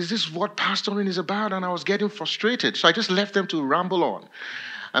 Is this what pastoring is about? And I was getting frustrated. So I just left them to ramble on.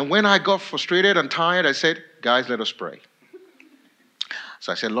 And when I got frustrated and tired, I said, guys, let us pray.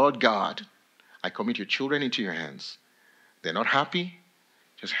 So I said, Lord God, I commit your children into your hands. They're not happy.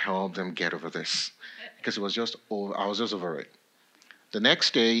 Just help them get over this. Because I was just over it. The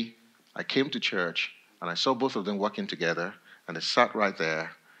next day, I came to church and I saw both of them working together, and they sat right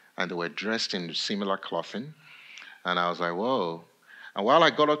there and they were dressed in similar clothing. And I was like, whoa. And while I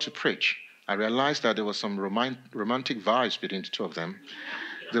got out to preach, I realized that there was some romantic vibes between the two of them.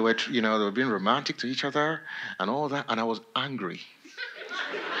 They were being romantic to each other and all that, and I was angry.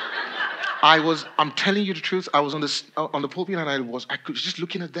 I'm telling you the truth, I was on the pulpit, and I was just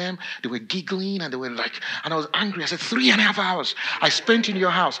looking at them. They were giggling, and they were like, and I was angry. I said, 3.5 hours I spent in your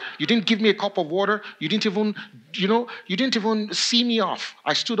house. You didn't give me a cup of water. You didn't even see me off.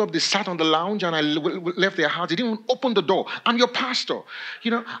 I stood up, they sat on the lounge, and I left their house. They didn't even open the door. I'm your pastor.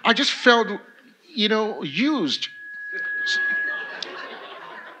 I just felt, used.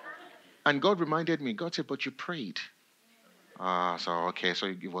 And God reminded me, God said, but you prayed. So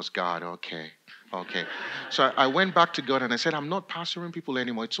it was God, okay. So I went back to God and I said, I'm not pastoring people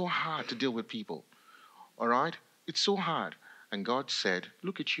anymore. It's so hard to deal with people, all right? It's so hard. And God said,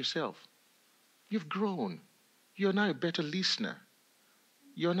 look at yourself. You've grown. You're now a better listener.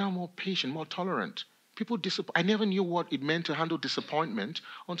 You're now more patient, more tolerant. I never knew what it meant to handle disappointment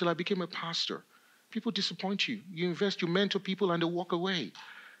until I became a pastor. People disappoint you. You invest, you mentor people, and they walk away.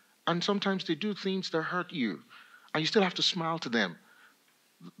 And sometimes they do things that hurt you. And you still have to smile to them.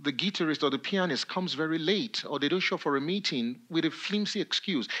 The guitarist or the pianist comes very late, or they don't show up for a meeting with a flimsy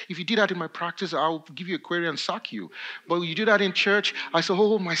excuse. If you did that in my practice, I'll give you a query and sack you. But you do that in church, I say,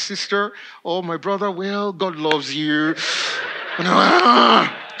 oh, my sister, oh, my brother, well, God loves you.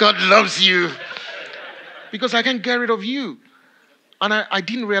 God loves you. because I can't get rid of you. And I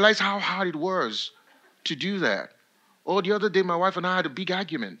didn't realize how hard it was to do that. Oh, the other day, my wife and I had a big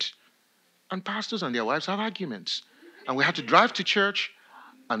argument. And pastors and their wives have arguments. And we had to drive to church.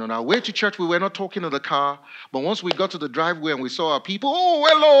 And on our way to church, we were not talking in the car. But once we got to the driveway and we saw our people, oh,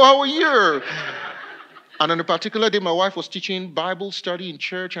 hello, how are you? And on a particular day, my wife was teaching Bible study in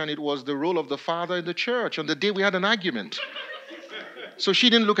church, and it was the role of the father in the church. On the day we had an argument. So she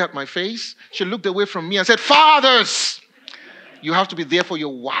didn't look at my face. She looked away from me and said, fathers, you have to be there for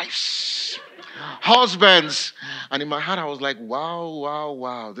your wives. Husbands. And in my heart, I was like,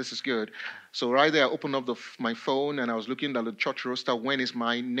 wow, this is good. So right there, I opened up my phone, and I was looking at the church roster. When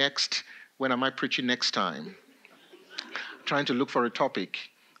am I preaching next time? Trying to look for a topic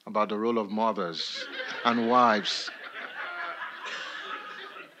about the role of mothers and wives.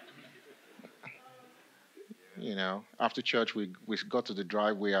 You know, after church, we got to the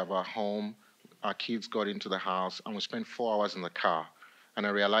driveway of our home. Our kids got into the house, and we spent 4 hours in the car. And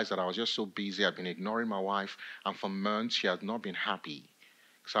I realized that I was just so busy. I'd been ignoring my wife, and for months, she had not been happy.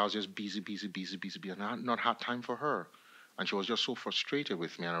 Because I was just busy, and I had not had time for her. And she was just so frustrated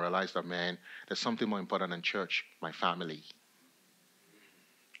with me, and I realized that, man, there's something more important than church, my family.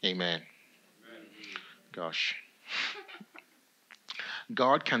 Amen. Gosh.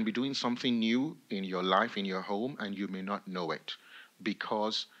 God can be doing something new in your life, in your home, and you may not know it.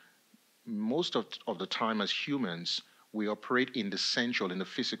 Because most of the time as humans, we operate in the sensual, in the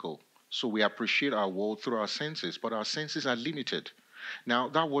physical. So we appreciate our world through our senses, but our senses are limited. Now,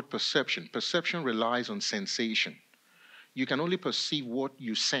 that word perception relies on sensation. You can only perceive what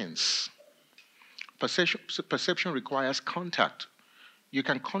you sense. Perception requires contact. You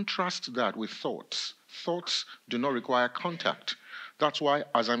can contrast that with thoughts. Thoughts do not require contact. That's why,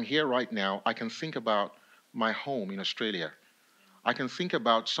 as I'm here right now, I can think about my home in Australia. I can think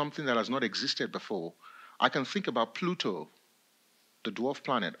about something that has not existed before. I can think about Pluto, the dwarf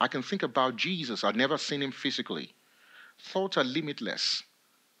planet. I can think about Jesus. I've never seen him physically. Thoughts are limitless.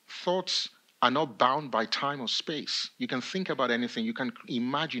 Thoughts are not bound by time or space. You can think about anything. You can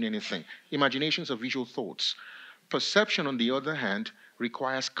imagine anything. Imaginations are visual thoughts. Perception, on the other hand,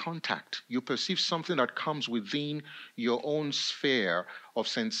 requires contact. You perceive something that comes within your own sphere of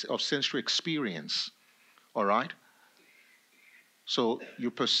sensory experience. All right? So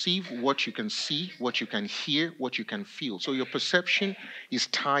you perceive what you can see, what you can hear, what you can feel. So your perception is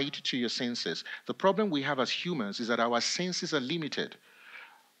tied to your senses. The problem we have as humans is that our senses are limited.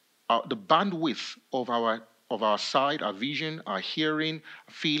 The bandwidth of our sight, our vision, our hearing,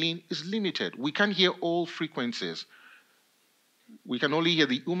 feeling is limited. We can't hear all frequencies. We can only hear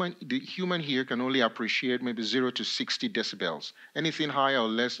the human ear can only appreciate maybe 0 to 60 decibels. Anything higher or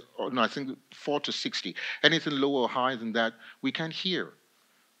less, I think 4 to 60. Anything lower or higher than that, we can't hear.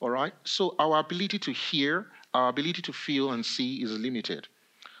 All right? So our ability to hear, our ability to feel and see is limited.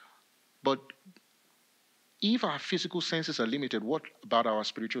 But if our physical senses are limited, what about our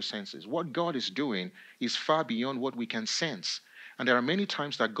spiritual senses? What God is doing is far beyond what we can sense. And there are many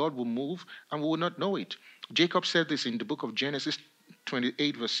times that God will move and we will not know it. Jacob said this in the book of Genesis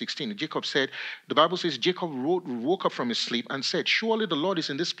 28, verse 16. Jacob said, the Bible says, Jacob woke up from his sleep and said, surely the Lord is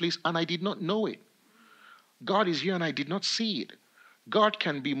in this place and I did not know it. God is here and I did not see it. God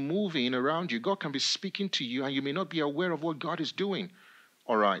can be moving around you. God can be speaking to you and you may not be aware of what God is doing.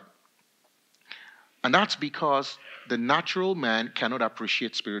 All right. And that's because the natural man cannot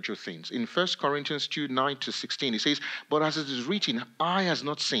appreciate spiritual things. In 1 Corinthians 2, 9 to 16, it says, but as it is written, eye has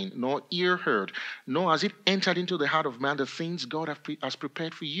not seen, nor ear heard, nor has it entered into the heart of man the things God has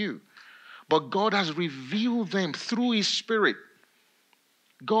prepared for you. But God has revealed them through his Spirit.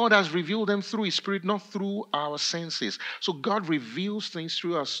 God has revealed them through his Spirit, not through our senses. So God reveals things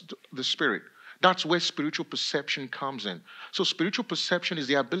through us, the Spirit. That's where spiritual perception comes in. So spiritual perception is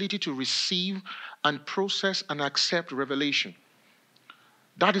the ability to receive and process and accept revelation.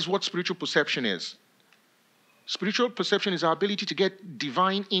 That is what spiritual perception is. Spiritual perception is our ability to get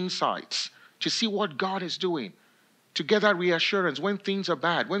divine insights, to see what God is doing, to get that reassurance when things are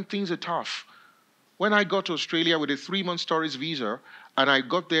bad, when things are tough. When I got to Australia with a 3-month tourist visa, and I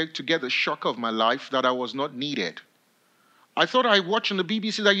got there to get the shock of my life that I was not needed. I thought I watched on the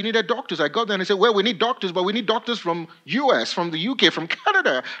BBC that you needed doctors. I got there and I said, well, we need doctors, but we need doctors from US, from the UK, from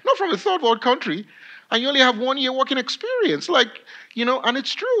Canada, not from a third world country. And you only have 1 year working experience. And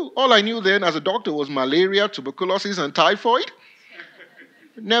it's true. All I knew then as a doctor was malaria, tuberculosis, and typhoid.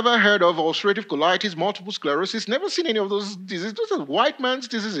 Never heard of ulcerative colitis, multiple sclerosis, never seen any of those diseases. Those are white man's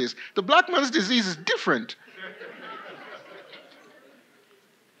diseases. The black man's disease is different.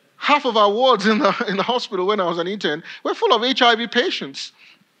 Half of our wards in the hospital when I was an intern were full of HIV patients.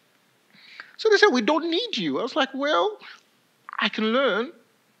 So they said, we don't need you. I was like, well, I can learn.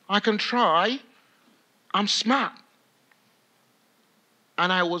 I can try. I'm smart.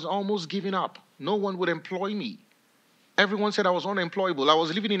 And I was almost giving up. No one would employ me. Everyone said I was unemployable. I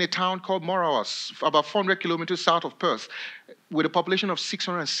was living in a town called Morawas, about 400 kilometers south of Perth, with a population of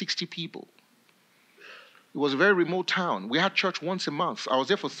 660 people. It was a very remote town. We had church once a month. I was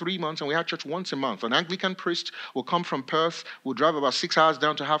there for 3 months, and we had church once a month. An Anglican priest will come from Perth, will drive about 6 hours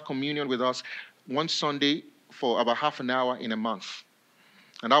down to have communion with us one Sunday for about half an hour in a month.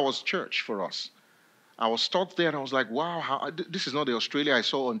 And that was church for us. I was stuck there, and I was like, wow, this is not the Australia I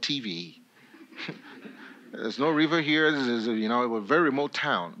saw on TV. There's no river here. This is, a very remote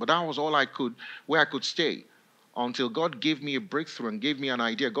town. But that was all where I could stay, until God gave me a breakthrough and gave me an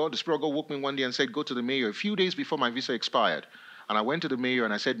idea. The Spirit of God woke me one day and said, go to the mayor, a few days before my visa expired. And I went to the mayor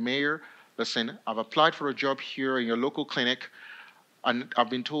and I said, Mayor, listen, I've applied for a job here in your local clinic, and I've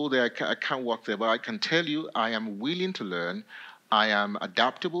been told that I can't work there, but I can tell you I am willing to learn. I am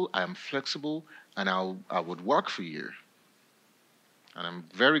adaptable, I am flexible, and I would work for you. And I'm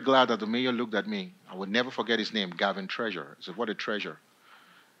very glad that the mayor looked at me. I would never forget his name, Gavin Treasure. He said, what a treasure.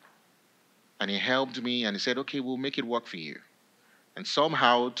 And he helped me, and he said, okay, we'll make it work for you. And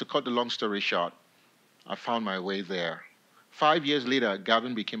somehow, to cut the long story short, I found my way there. 5 years later,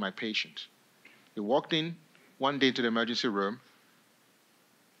 Gavin became my patient. He walked in one day to the emergency room,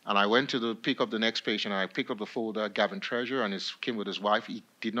 and I went to pick up the next patient, and I picked up the folder, Gavin Treasure, and he came with his wife. He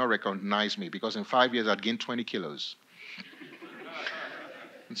did not recognize me, because in 5 years, I'd gained 20 kilos.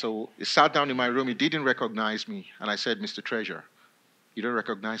 And so he sat down in my room. He didn't recognize me. And I said, Mr. Treasure, you don't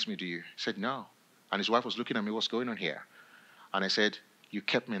recognize me, do you? He said, no. And his wife was looking at me, what's going on here? And I said, you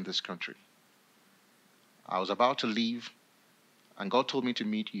kept me in this country. I was about to leave, and God told me to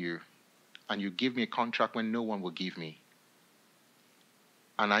meet you, and you gave me a contract when no one would give me.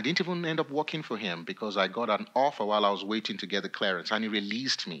 And I didn't even end up working for him, because I got an offer while I was waiting to get the clearance, and he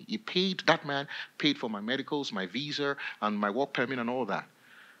released me. That man paid for my medicals, my visa, and my work permit and all that.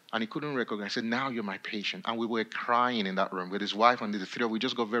 And he couldn't recognize. I said, now you're my patient. And we were crying in that room with his wife and the three of us. We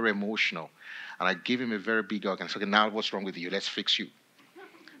just got very emotional. And I gave him a very big hug and said, okay, now what's wrong with you? Let's fix you.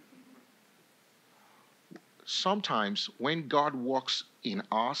 Sometimes when God works in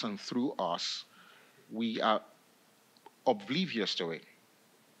us and through us, we are oblivious to it.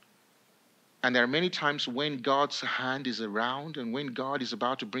 And there are many times when God's hand is around and when God is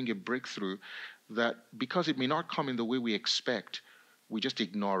about to bring a breakthrough, that because it may not come in the way we expect, we just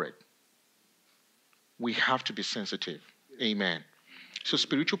ignore it. We have to be sensitive. Amen. So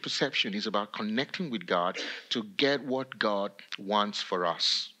spiritual perception is about connecting with God to get what God wants for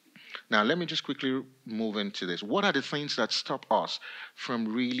us. Now, let me just quickly move into this. What are the things that stop us from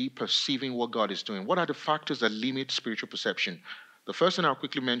really perceiving what God is doing? What are the factors that limit spiritual perception? The first thing I'll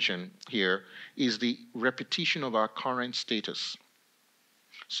quickly mention here is the repetition of our current status.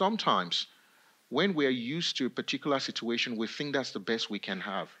 Sometimes, when we are used to a particular situation, we think that's the best we can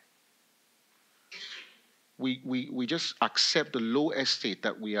have. We just accept the low estate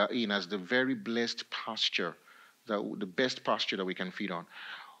that we are in as the very blessed pasture, the best pasture that we can feed on.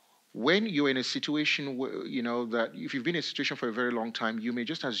 When you're in a situation where, that if you've been in a situation for a very long time, you may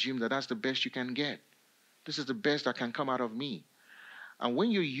just assume that that's the best you can get. This is the best that can come out of me. And when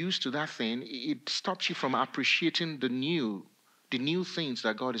you're used to that thing, it stops you from appreciating the new things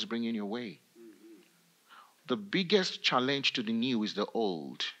that God is bringing your way. The biggest challenge to the new is the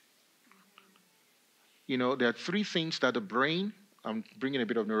old. There are three things that the brain, I'm bringing a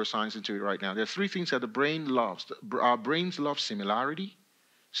bit of neuroscience into it right now. There are three things that the brain loves. Our brains love similarity,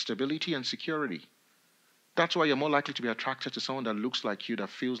 stability, and security. That's why you're more likely to be attracted to someone that looks like you, that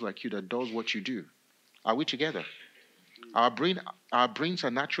feels like you, that does what you do. Are we together? Our brains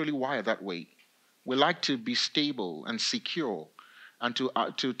are naturally wired that way. We like to be stable and secure and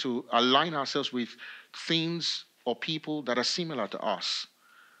to align ourselves with things or people that are similar to us.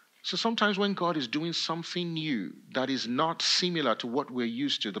 So sometimes when God is doing something new that is not similar to what we're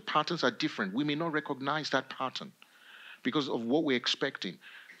used to, the patterns are different. We may not recognize that pattern because of what we're expecting.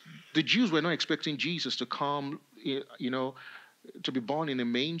 The Jews were not expecting Jesus to come, to be born in a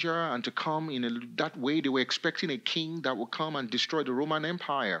manger and to come in that way. They were expecting a king that would come and destroy the Roman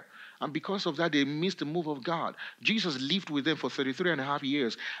Empire. And because of that, they missed the move of God. Jesus lived with them for 33 and a half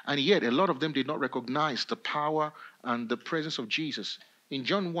years, and yet a lot of them did not recognize the power and the presence of Jesus. In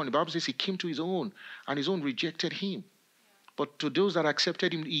John 1, the Bible says he came to his own, and his own rejected him. But to those that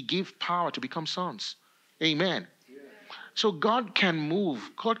accepted him, he gave power to become sons. Amen. So God can move.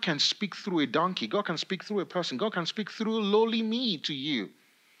 God can speak through a donkey. God can speak through a person. God can speak through lowly me to you.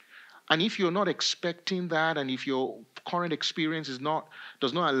 And if you're not expecting that, and if your current experience does not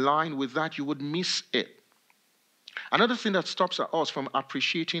align with that, you would miss it. Another thing that stops us from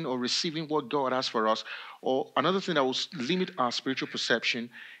appreciating or receiving what God has for us, or another thing that will limit our spiritual perception,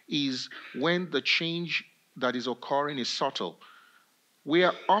 is when the change that is occurring is subtle. We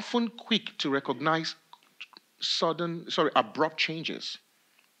are often quick to recognize abrupt changes.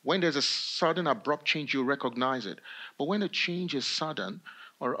 When there's a sudden, abrupt change, you recognize it. But when a change is sudden,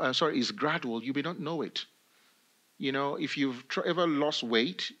 is gradual, you may not know it. You know, if you've ever lost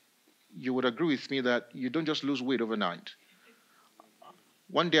weight, you would agree with me that you don't just lose weight overnight.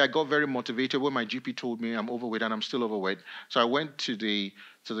 One day I got very motivated when my GP told me I'm overweight, and I'm still overweight. So I went to the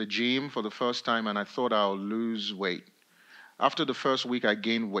gym for the first time, and I thought I'll lose weight. After the first week, I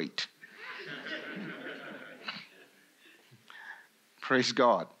gained weight. Praise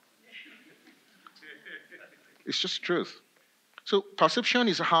God. It's just truth. So perception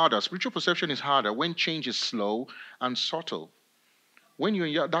is harder. Spiritual perception is harder when change is slow and subtle. When you're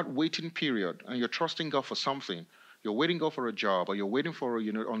in that waiting period and you're trusting God for something, you're waiting God for a job, or you're waiting for,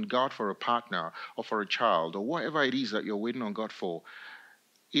 on God for a partner or for a child, or whatever it is that you're waiting on God for,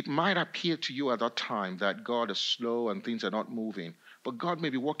 it might appear to you at that time that God is slow and things are not moving, but God may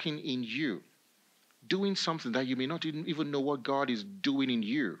be working in you, doing something that you may not even know what God is doing in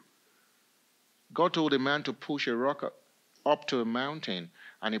you. God told a man to push a rock up to a mountain,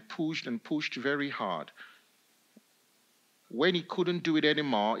 and he pushed and pushed very hard. When he couldn't do it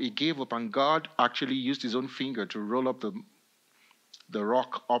anymore, he gave up, and God actually used his own finger to roll up the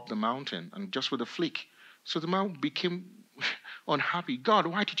rock up the mountain, and just with a flick. So the man became unhappy. God,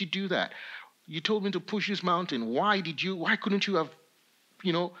 why did you do that? You told me to push this mountain. Why couldn't you have,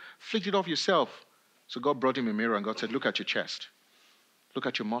 flicked it off yourself? So God brought him a mirror, and God said, look at your chest. Look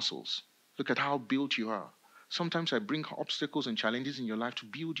at your muscles. Look at how built you are. Sometimes I bring obstacles and challenges in your life to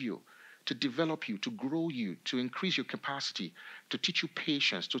build you, to develop you, to grow you, to increase your capacity, to teach you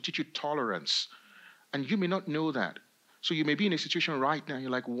patience, to teach you tolerance. And you may not know that. So you may be in a situation right now,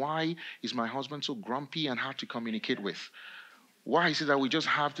 you're like, why is my husband so grumpy and hard to communicate with? Why is it that we just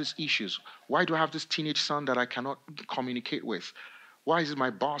have these issues? Why do I have this teenage son that I cannot communicate with? Why is my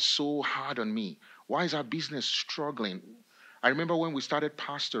boss so hard on me? Why is our business struggling? I remember when we started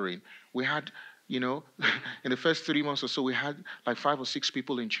pastoring, we had, in the first 3 months or so, we had like 5 or 6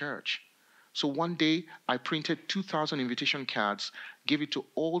 people in church. So one day, I printed 2,000 invitation cards, gave it to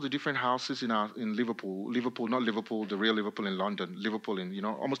all the different houses in Liverpool, not Liverpool, the real Liverpool in London, Liverpool in,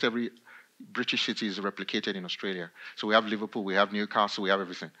 almost every British city is replicated in Australia. So we have Liverpool, we have Newcastle, we have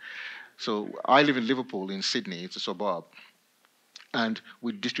everything. So I live in Liverpool in Sydney, it's a suburb. And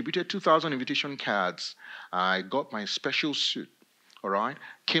we distributed 2,000 invitation cards. I got my special suit, all right?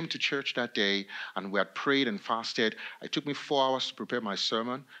 Came to church that day, and we had prayed and fasted. It took me 4 hours to prepare my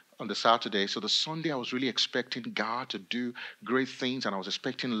sermon on the Saturday. So the Sunday, I was really expecting God to do great things, and I was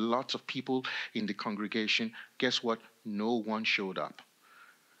expecting lots of people in the congregation. Guess what? No one showed up.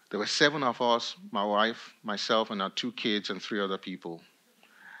 There were 7 of us, my wife, myself, and our 2 kids, and 3 other people.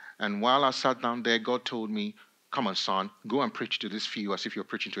 And while I sat down there, God told me, come on, son, go and preach to this few as if you're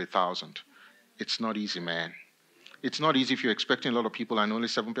preaching to 1,000. It's not easy, man. It's not easy if you're expecting a lot of people and only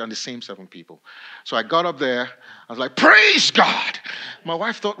 7 people, and the same 7 people. So I got up there. I was like, praise God. My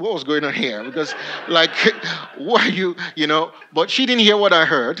wife thought, what was going on here? Because, what are you, But she didn't hear what I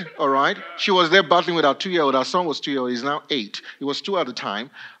heard, all right? She was there battling with our 2-year-old. Our son was 2-year-old. He's now 8. He was 2 at the time.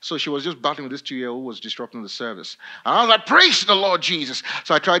 So she was just battling with this 2-year-old who was disrupting the service. And I was like, praise the Lord Jesus.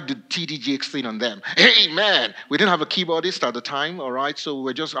 So I tried the TDJX thing on them. Amen. We didn't have a keyboardist at the time, all right? So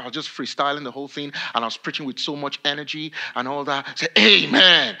I was just freestyling the whole thing. And I was preaching with so much energy and all that. Say,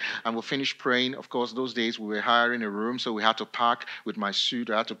 amen. And we finished praying. Of course, those days we were hiring a room, so we had to pack with my suit.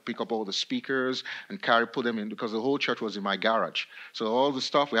 I had to pick up all the speakers and put them in, because the whole church was in my garage. So all the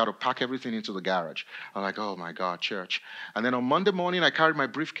stuff, we had to pack everything into the garage. I'm like, oh my God, church. And then on Monday morning, I carried my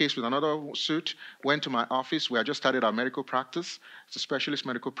briefcase with another suit, went to my office. We had just started our medical practice. It's a specialist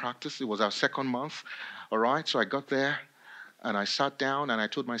medical practice. It was our 2nd month. All right, so I got there. And I sat down and I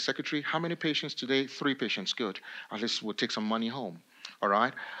told my secretary, how many patients today? 3 patients, good. At least we'll take some money home, all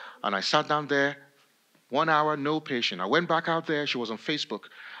right? And I sat down there, 1 hour, no patient. I went back out there, she was on Facebook.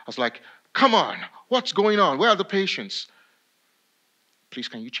 I was like, come on, what's going on? Where are the patients? Please,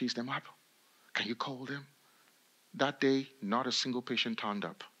 can you chase them up? Can you call them? That day, not a single patient turned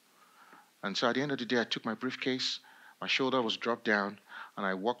up. And so at the end of the day, I took my briefcase, my shoulder was dropped down, and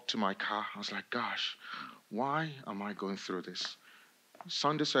I walked to my car. I was like, gosh, why am I going through this?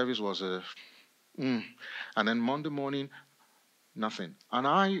 Sunday service was and then Monday morning, nothing. And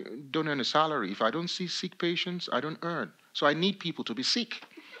I don't earn a salary. If I don't see sick patients, I don't earn. So I need people to be sick.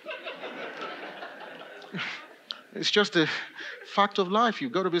 It's just a fact of life.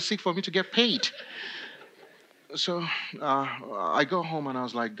 You've got to be sick for me to get paid. So I got home and I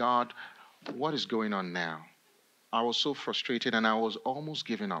was like, God, what is going on now? I was so frustrated and I was almost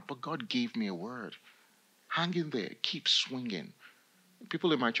giving up. But God gave me a word. Hang in there. Keep swinging.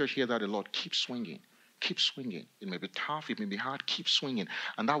 People in my church hear that a lot. Keep swinging. Keep swinging. It may be tough. It may be hard. Keep swinging.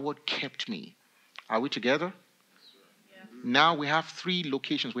 And that word kept me. Are we together? Now we have 3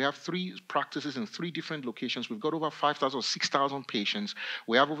 locations. We have 3 practices in 3 different locations. We've got over 5,000 or 6,000 patients.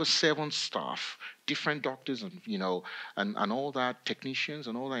 We have over 7 staff, different doctors and, and all that, technicians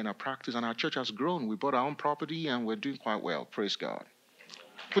and all that in our practice. And our church has grown. We bought our own property and we're doing quite well. Praise God.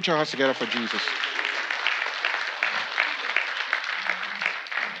 Put your hands together for Jesus.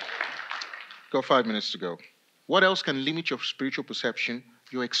 Got 5 minutes to go. What else can limit your spiritual perception?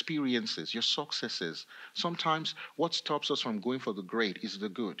 Your experiences, your successes. Sometimes what stops us from going for the great is the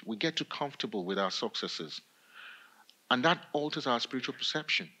good. We get too comfortable with our successes. And that alters our spiritual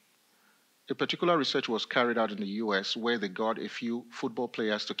perception. A particular research was carried out in the US where they got a few football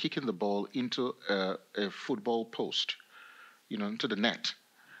players to kick in the ball into a football post, into the net.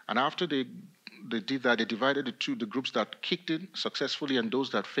 And after they did that, they divided the groups that kicked in successfully and those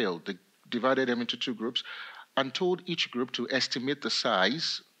that failed. They divided them into 2 groups and told each group to estimate the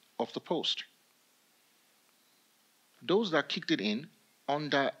size of the post. Those that kicked it in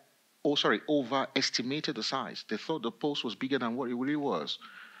overestimated the size. They thought the post was bigger than what it really was.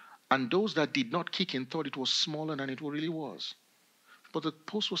 And those that did not kick in thought it was smaller than it really was. But the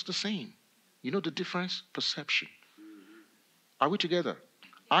post was the same. You know the difference? Perception. Are we together?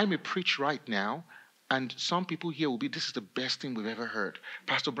 I may preach right now, and some people here will be, this is the best thing we've ever heard.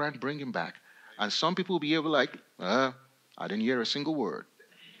 Pastor Brian, bring him back. And some people will be able like, I didn't hear a single word.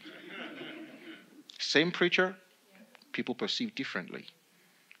 Same preacher, people perceive differently.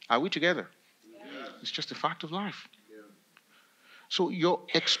 Are we together? Yeah. It's just a fact of life. Yeah. So your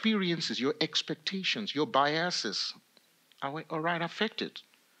experiences, your expectations, your biases are all right affected.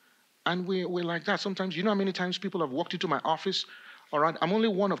 And we're like that. Sometimes, you know how many times people have walked into my office? All right, I'm only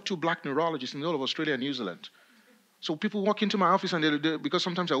one of 2 black neurologists in all of Australia and New Zealand. So people walk into my office and they because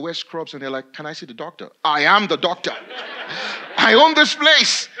sometimes I wear scrubs and they're like, can I see the doctor? I am the doctor. I own this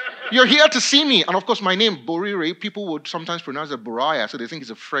place. You're here to see me. And of course, my name, Borire, people would sometimes pronounce it Borire, so they think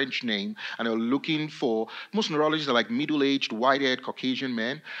it's a French name. And they're looking for, most neurologists are like middle-aged, white-haired Caucasian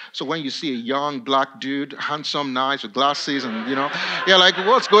men. So when you see a young black dude, handsome, nice, with glasses, and you're like,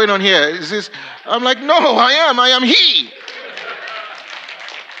 what's going on here? Is this? I'm like, no, I am he.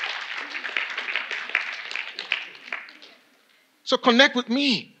 So connect with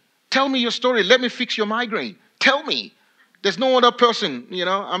me. Tell me your story. Let me fix your migraine. Tell me. There's no other person.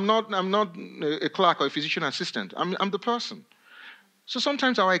 I'm not a clerk or a physician assistant. I'm the person. So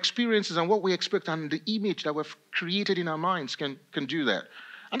sometimes our experiences and what we expect and the image that we've created in our minds can do that.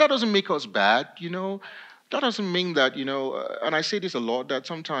 And that doesn't make us bad. That doesn't mean that, and I say this a lot, that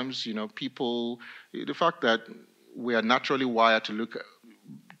sometimes, people, the fact that we are naturally wired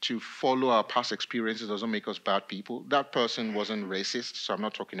to follow our past experiences doesn't make us bad people. That person wasn't racist, so I'm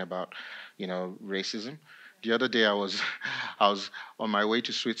not talking about, racism. The other day I was on my way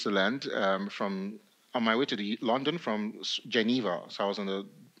to Switzerland on my way to London from Geneva. So I was in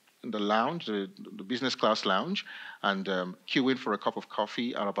the lounge, the business class lounge, and queuing for a cup of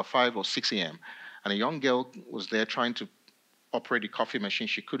coffee at about 5 or 6 a.m. And a young girl was there trying to operate the coffee machine.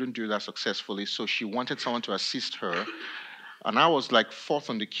 She couldn't do that successfully, so she wanted someone to assist her. And I was like 4th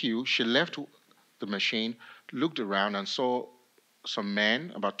on the queue. She left the machine, looked around, and saw some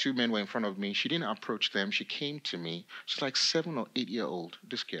men. About 2 men were in front of me. She didn't approach them. She came to me. She's like 7 or 8 year old,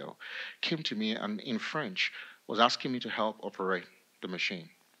 this girl. Came to me and in French was asking me to help operate the machine.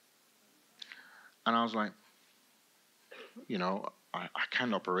 And I was like, I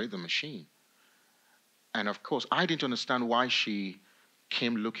can't operate the machine. And of course, I didn't understand why she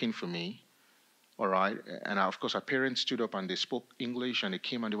came looking for me. All right. And of course, our parents stood up and they spoke English and they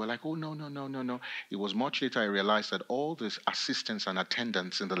came and they were like, oh, no. It was much later I realized that all the assistants and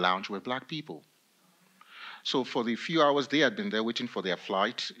attendants in the lounge were black people. So for the few hours they had been there waiting for their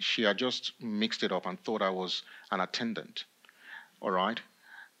flight, she had just mixed it up and thought I was an attendant. All right.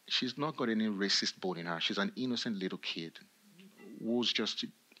 She's not got any racist bone in her. She's an innocent little kid who's just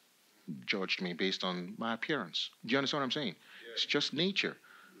judged me based on my appearance. Do you understand what I'm saying? Yeah. It's just nature.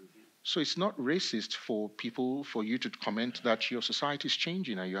 So it's not racist for you to comment that your society is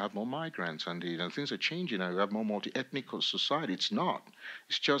changing and you have more migrants and things are changing and you have more multi-ethnic society. It's not.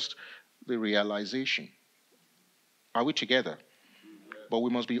 It's just the realization. Are we together? But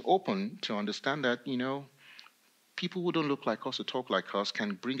we must be open to understand that, people who don't look like us or talk like us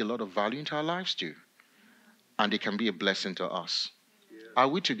can bring a lot of value into our lives too. and they can be a blessing to us. Are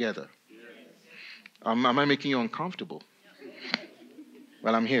we together? Am I making you uncomfortable?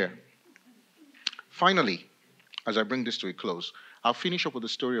 Well, I'm here. Finally, as I bring this to a close, I'll finish up with the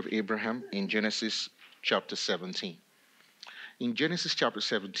story of Abraham in Genesis chapter 17. In Genesis chapter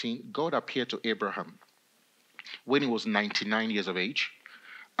 17, God appeared to Abraham when he was 99 years of age,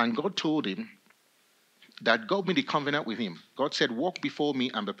 and God told him that God made a covenant with him. God said, walk before me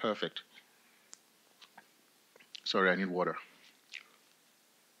and be perfect. Sorry, I need water.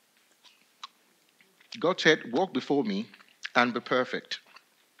 God said, walk before me and be perfect.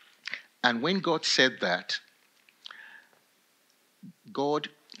 And when God said that, God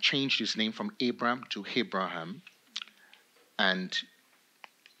changed his name from Abram to Abraham, and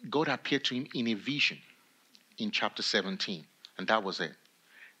God appeared to him in a vision in chapter 17, and that was it.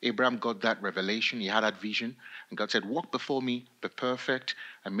 Abraham got that revelation, he had that vision, and God said, walk before me, be perfect.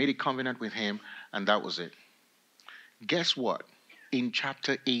 I made a covenant with him, and that was it. Guess what? In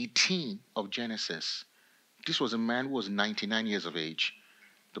chapter 18 of Genesis, this was a man who was 99 years of age.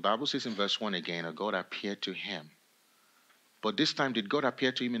 The Bible says in verse 1 again, that God appeared to him. But this time, did God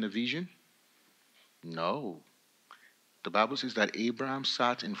appear to him in a vision? No. The Bible says that Abraham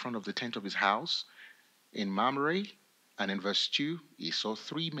sat in front of the tent of his house in Mamre, and in verse 2, he saw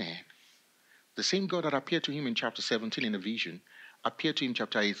 3 men. The same God that appeared to him in chapter 17 in a vision appeared to him in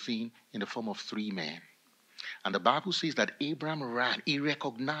chapter 18 in the form of 3 men. And the Bible says that Abraham ran. He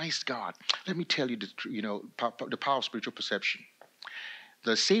recognized God. Let me tell you the power of spiritual perception.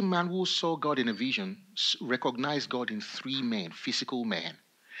 The same man who saw God in a vision recognized God in 3 men, physical men.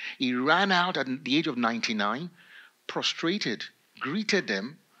 He ran out at the age of 99, prostrated, greeted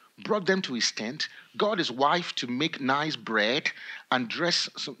them, brought them to his tent, got his wife to make nice bread and dress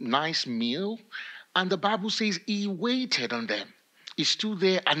some nice meal. And the Bible says he waited on them. He stood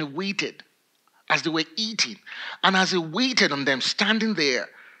there and waited as they were eating. And as he waited on them, standing there,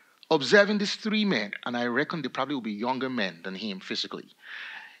 observing these 3 men, and I reckon they probably will be younger men than him physically.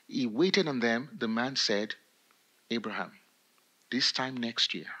 He waited on them. The man said, Abraham, this time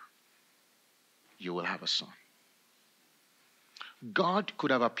next year, you will have a son. God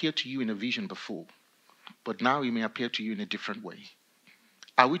could have appeared to you in a vision before, but now he may appear to you in a different way.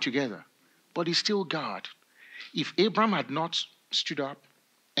 Are we together? But he's still God. If Abraham had not stood up,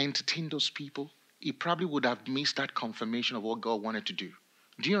 entertained those people, he probably would have missed that confirmation of what God wanted to do.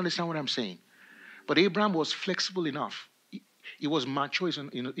 Do you understand what I'm saying? But Abraham was flexible enough. He was mature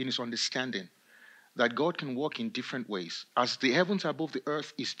in his understanding that God can work in different ways. As the heavens are above the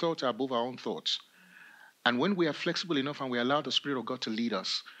earth, his thoughts are above our own thoughts. And when we are flexible enough and we allow the Spirit of God to lead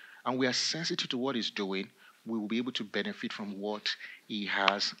us, and we are sensitive to what he's doing, we will be able to benefit from what he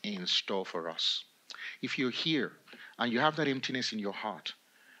has in store for us. If you're here and you have that emptiness in your heart,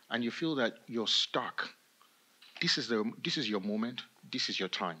 and you feel that you're stuck, this is your moment, this is your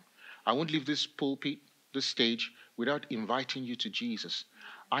time. I won't leave this pulpit, this stage, without inviting you to Jesus.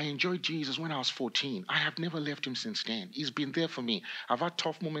 I enjoyed Jesus when I was 14. I have never left him since then. He's been there for me. I've had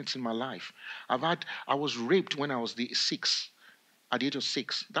tough moments in my life. I was raped when I was at the age of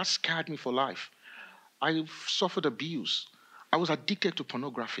 6. That scarred me for life. I suffered abuse. I was addicted to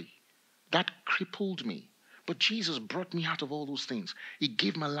pornography. That crippled me. But Jesus brought me out of all those things. He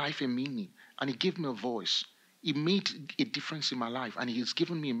gave my life a meaning, and he gave me a voice. He made a difference in my life, and he has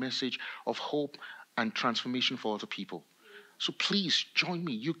given me a message of hope and transformation for other people. So please join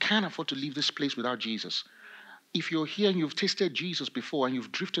me. You can't afford to leave this place without Jesus. If you're here and you've tasted Jesus before and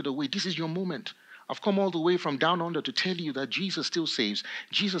you've drifted away, this is your moment. I've come all the way from down under to tell you that Jesus still saves,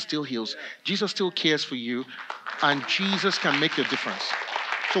 Jesus still heals, Jesus still cares for you, and Jesus can make a difference.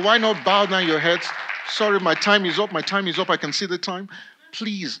 So why not bow down your heads? Sorry, my time is up. I can see the time.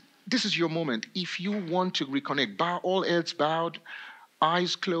 Please, this is your moment. If you want to reconnect, bow, all heads bowed,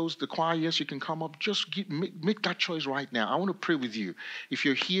 eyes closed. The choir, yes, you can come up. Just make that choice right now. I want to pray with you. If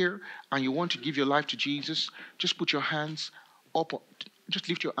you're here and you want to give your life to Jesus, just put your hands up. Just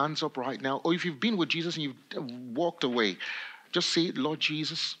lift your hands up right now. Or if you've been with Jesus and you've walked away, just say, Lord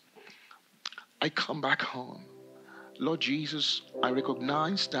Jesus, I come back home. Lord Jesus, I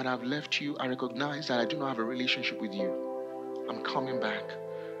recognize that I've left you. I recognize that I do not have a relationship with you. I'm coming back.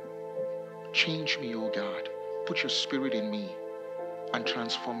 Change me, oh God. Put your spirit in me and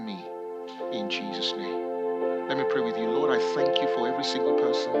transform me in Jesus' name. Let me pray with you. Lord, I thank you for every single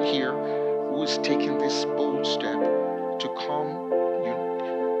person here who is taking this bold step to come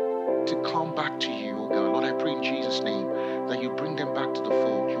back to you, oh God. Lord, I pray in Jesus' name that you bring them back to the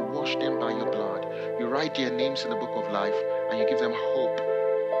fold. You wash them by your blood. You write their names in the book of life, and you give them hope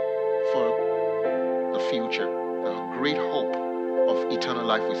for the future, the great hope of eternal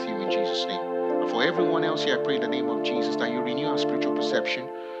life with you in Jesus' name. And for everyone else here, I pray in the name of Jesus that you renew our spiritual perception.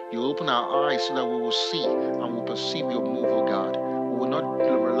 You open our eyes so that we will see and will perceive your move, oh God. We will not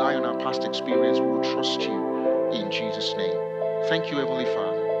rely on our past experience. We will trust you in Jesus' name. Thank you, Heavenly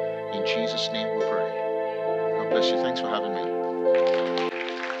Father. In Jesus' name we pray. God bless you. Thanks for having me.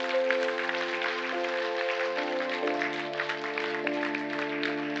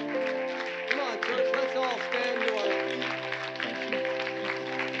 Come on, church, let's all stand to our feet.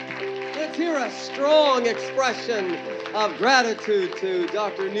 Let's hear a strong expression of gratitude to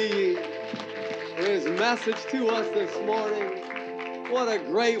Dr. Niyi for his message to us this morning. What a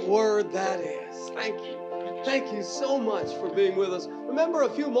great word that is. Thank you. Thank you so much for being with us. Remember a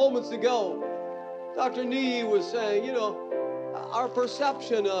few moments ago, Dr. Niyi was saying, our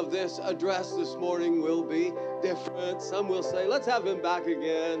perception of this address this morning will be different. Some will say, let's have him back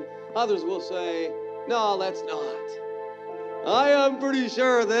again. Others will say, no, let's not. I am pretty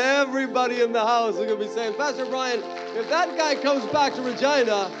sure that everybody in the house is going to be saying, Pastor Brian, if that guy comes back to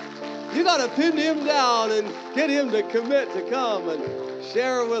Regina, you got to pin him down and get him to commit to come and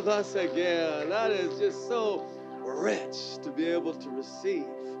share with us again. That is just so rich to be able to receive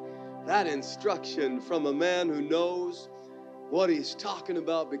that instruction from a man who knows what he's talking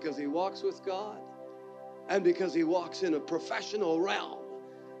about because he walks with God and because he walks in a professional realm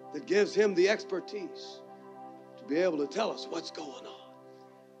that gives him the expertise to be able to tell us what's going on.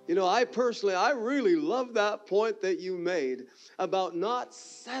 I really love that point that you made about not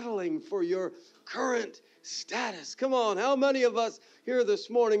settling for your current status. Come on, how many of us here this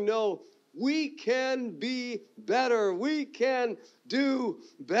morning know we can be better? We can do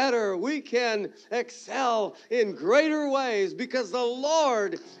better. We can excel in greater ways because the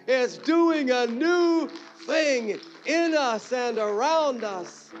Lord is doing a new thing in us and around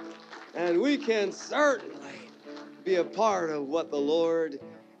us. And we can certainly be a part of what the Lord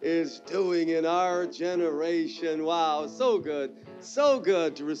is doing in our generation. Wow, so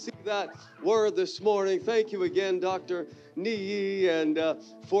good to receive that word this morning. Thank you again, Dr. Niyi, and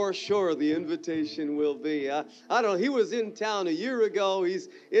for sure the invitation will be. I don't know, he was in town a year ago, he's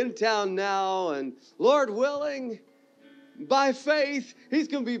in town now, and Lord willing, by faith, he's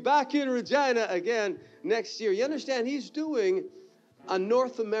going to be back in Regina again next year. You understand, he's doing a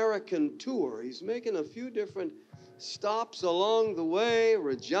North American tour. He's making a few different stops along the way,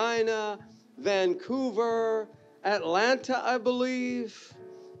 Regina, Vancouver, Atlanta, I believe,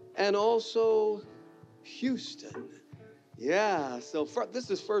 and also Houston. Yeah, so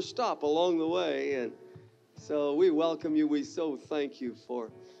this is first stop along the way, and so we welcome you. We so thank you for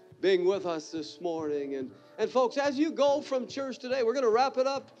being with us this morning. And folks, as you go from church today, we're going to wrap it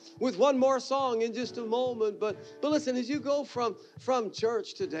up with one more song in just a moment. But listen, as you go from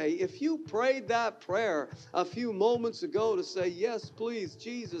church today, if you prayed that prayer a few moments ago to say, yes, please,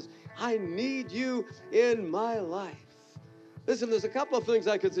 Jesus, I need you in my life. Listen, there's a couple of things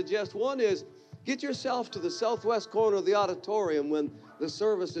I could suggest. One is get yourself to the southwest corner of the auditorium when the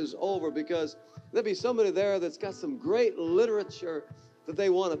service is over, because there'll be somebody there that's got some great literature that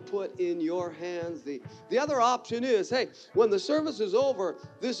they want to put in your hands. The other option is, hey, when the service is over,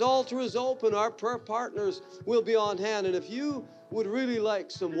 this altar is open. Our prayer partners will be on hand. And if you would really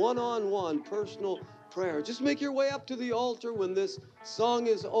like some one-on-one personal prayer, just make your way up to the altar when this song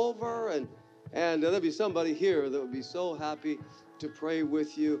is over, and there'll be somebody here that would be so happy to pray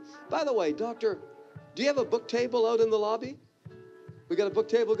with you. By the way, Doctor, do you have a book table out in the lobby? We got a book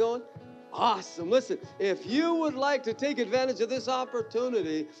table going? Awesome. Listen, if you would like to take advantage of this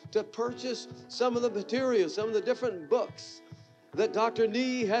opportunity to purchase some of the materials, some of the different books that Dr.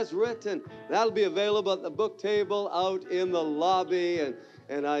 Niyi has written, that'll be available at the book table out in the lobby.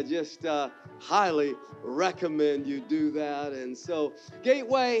 And I just highly recommend you do that. And so,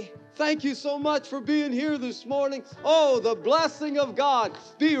 Gateway, thank you so much for being here this morning. Oh, the blessing of God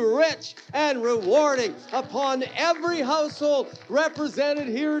be rich and rewarding upon every household represented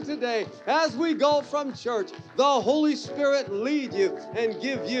here today. As we go from church, the Holy Spirit lead you and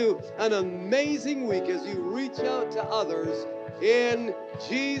give you an amazing week as you reach out to others in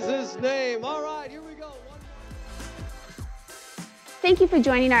Jesus' name. All right, here we go. Thank you for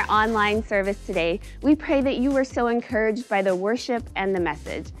joining our online service today. We pray that you were so encouraged by the worship and the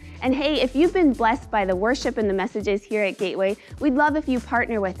message. And hey, if you've been blessed by the worship and the messages here at Gateway, we'd love if you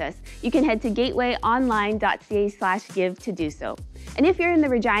partner with us. You can head to gatewayonline.ca/give to do so. And if you're in the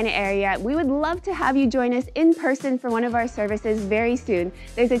Regina area, we would love to have you join us in person for one of our services very soon.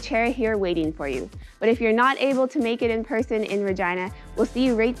 There's a chair here waiting for you. But if you're not able to make it in person in Regina, we'll see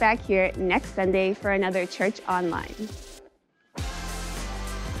you right back here next Sunday for another Church Online.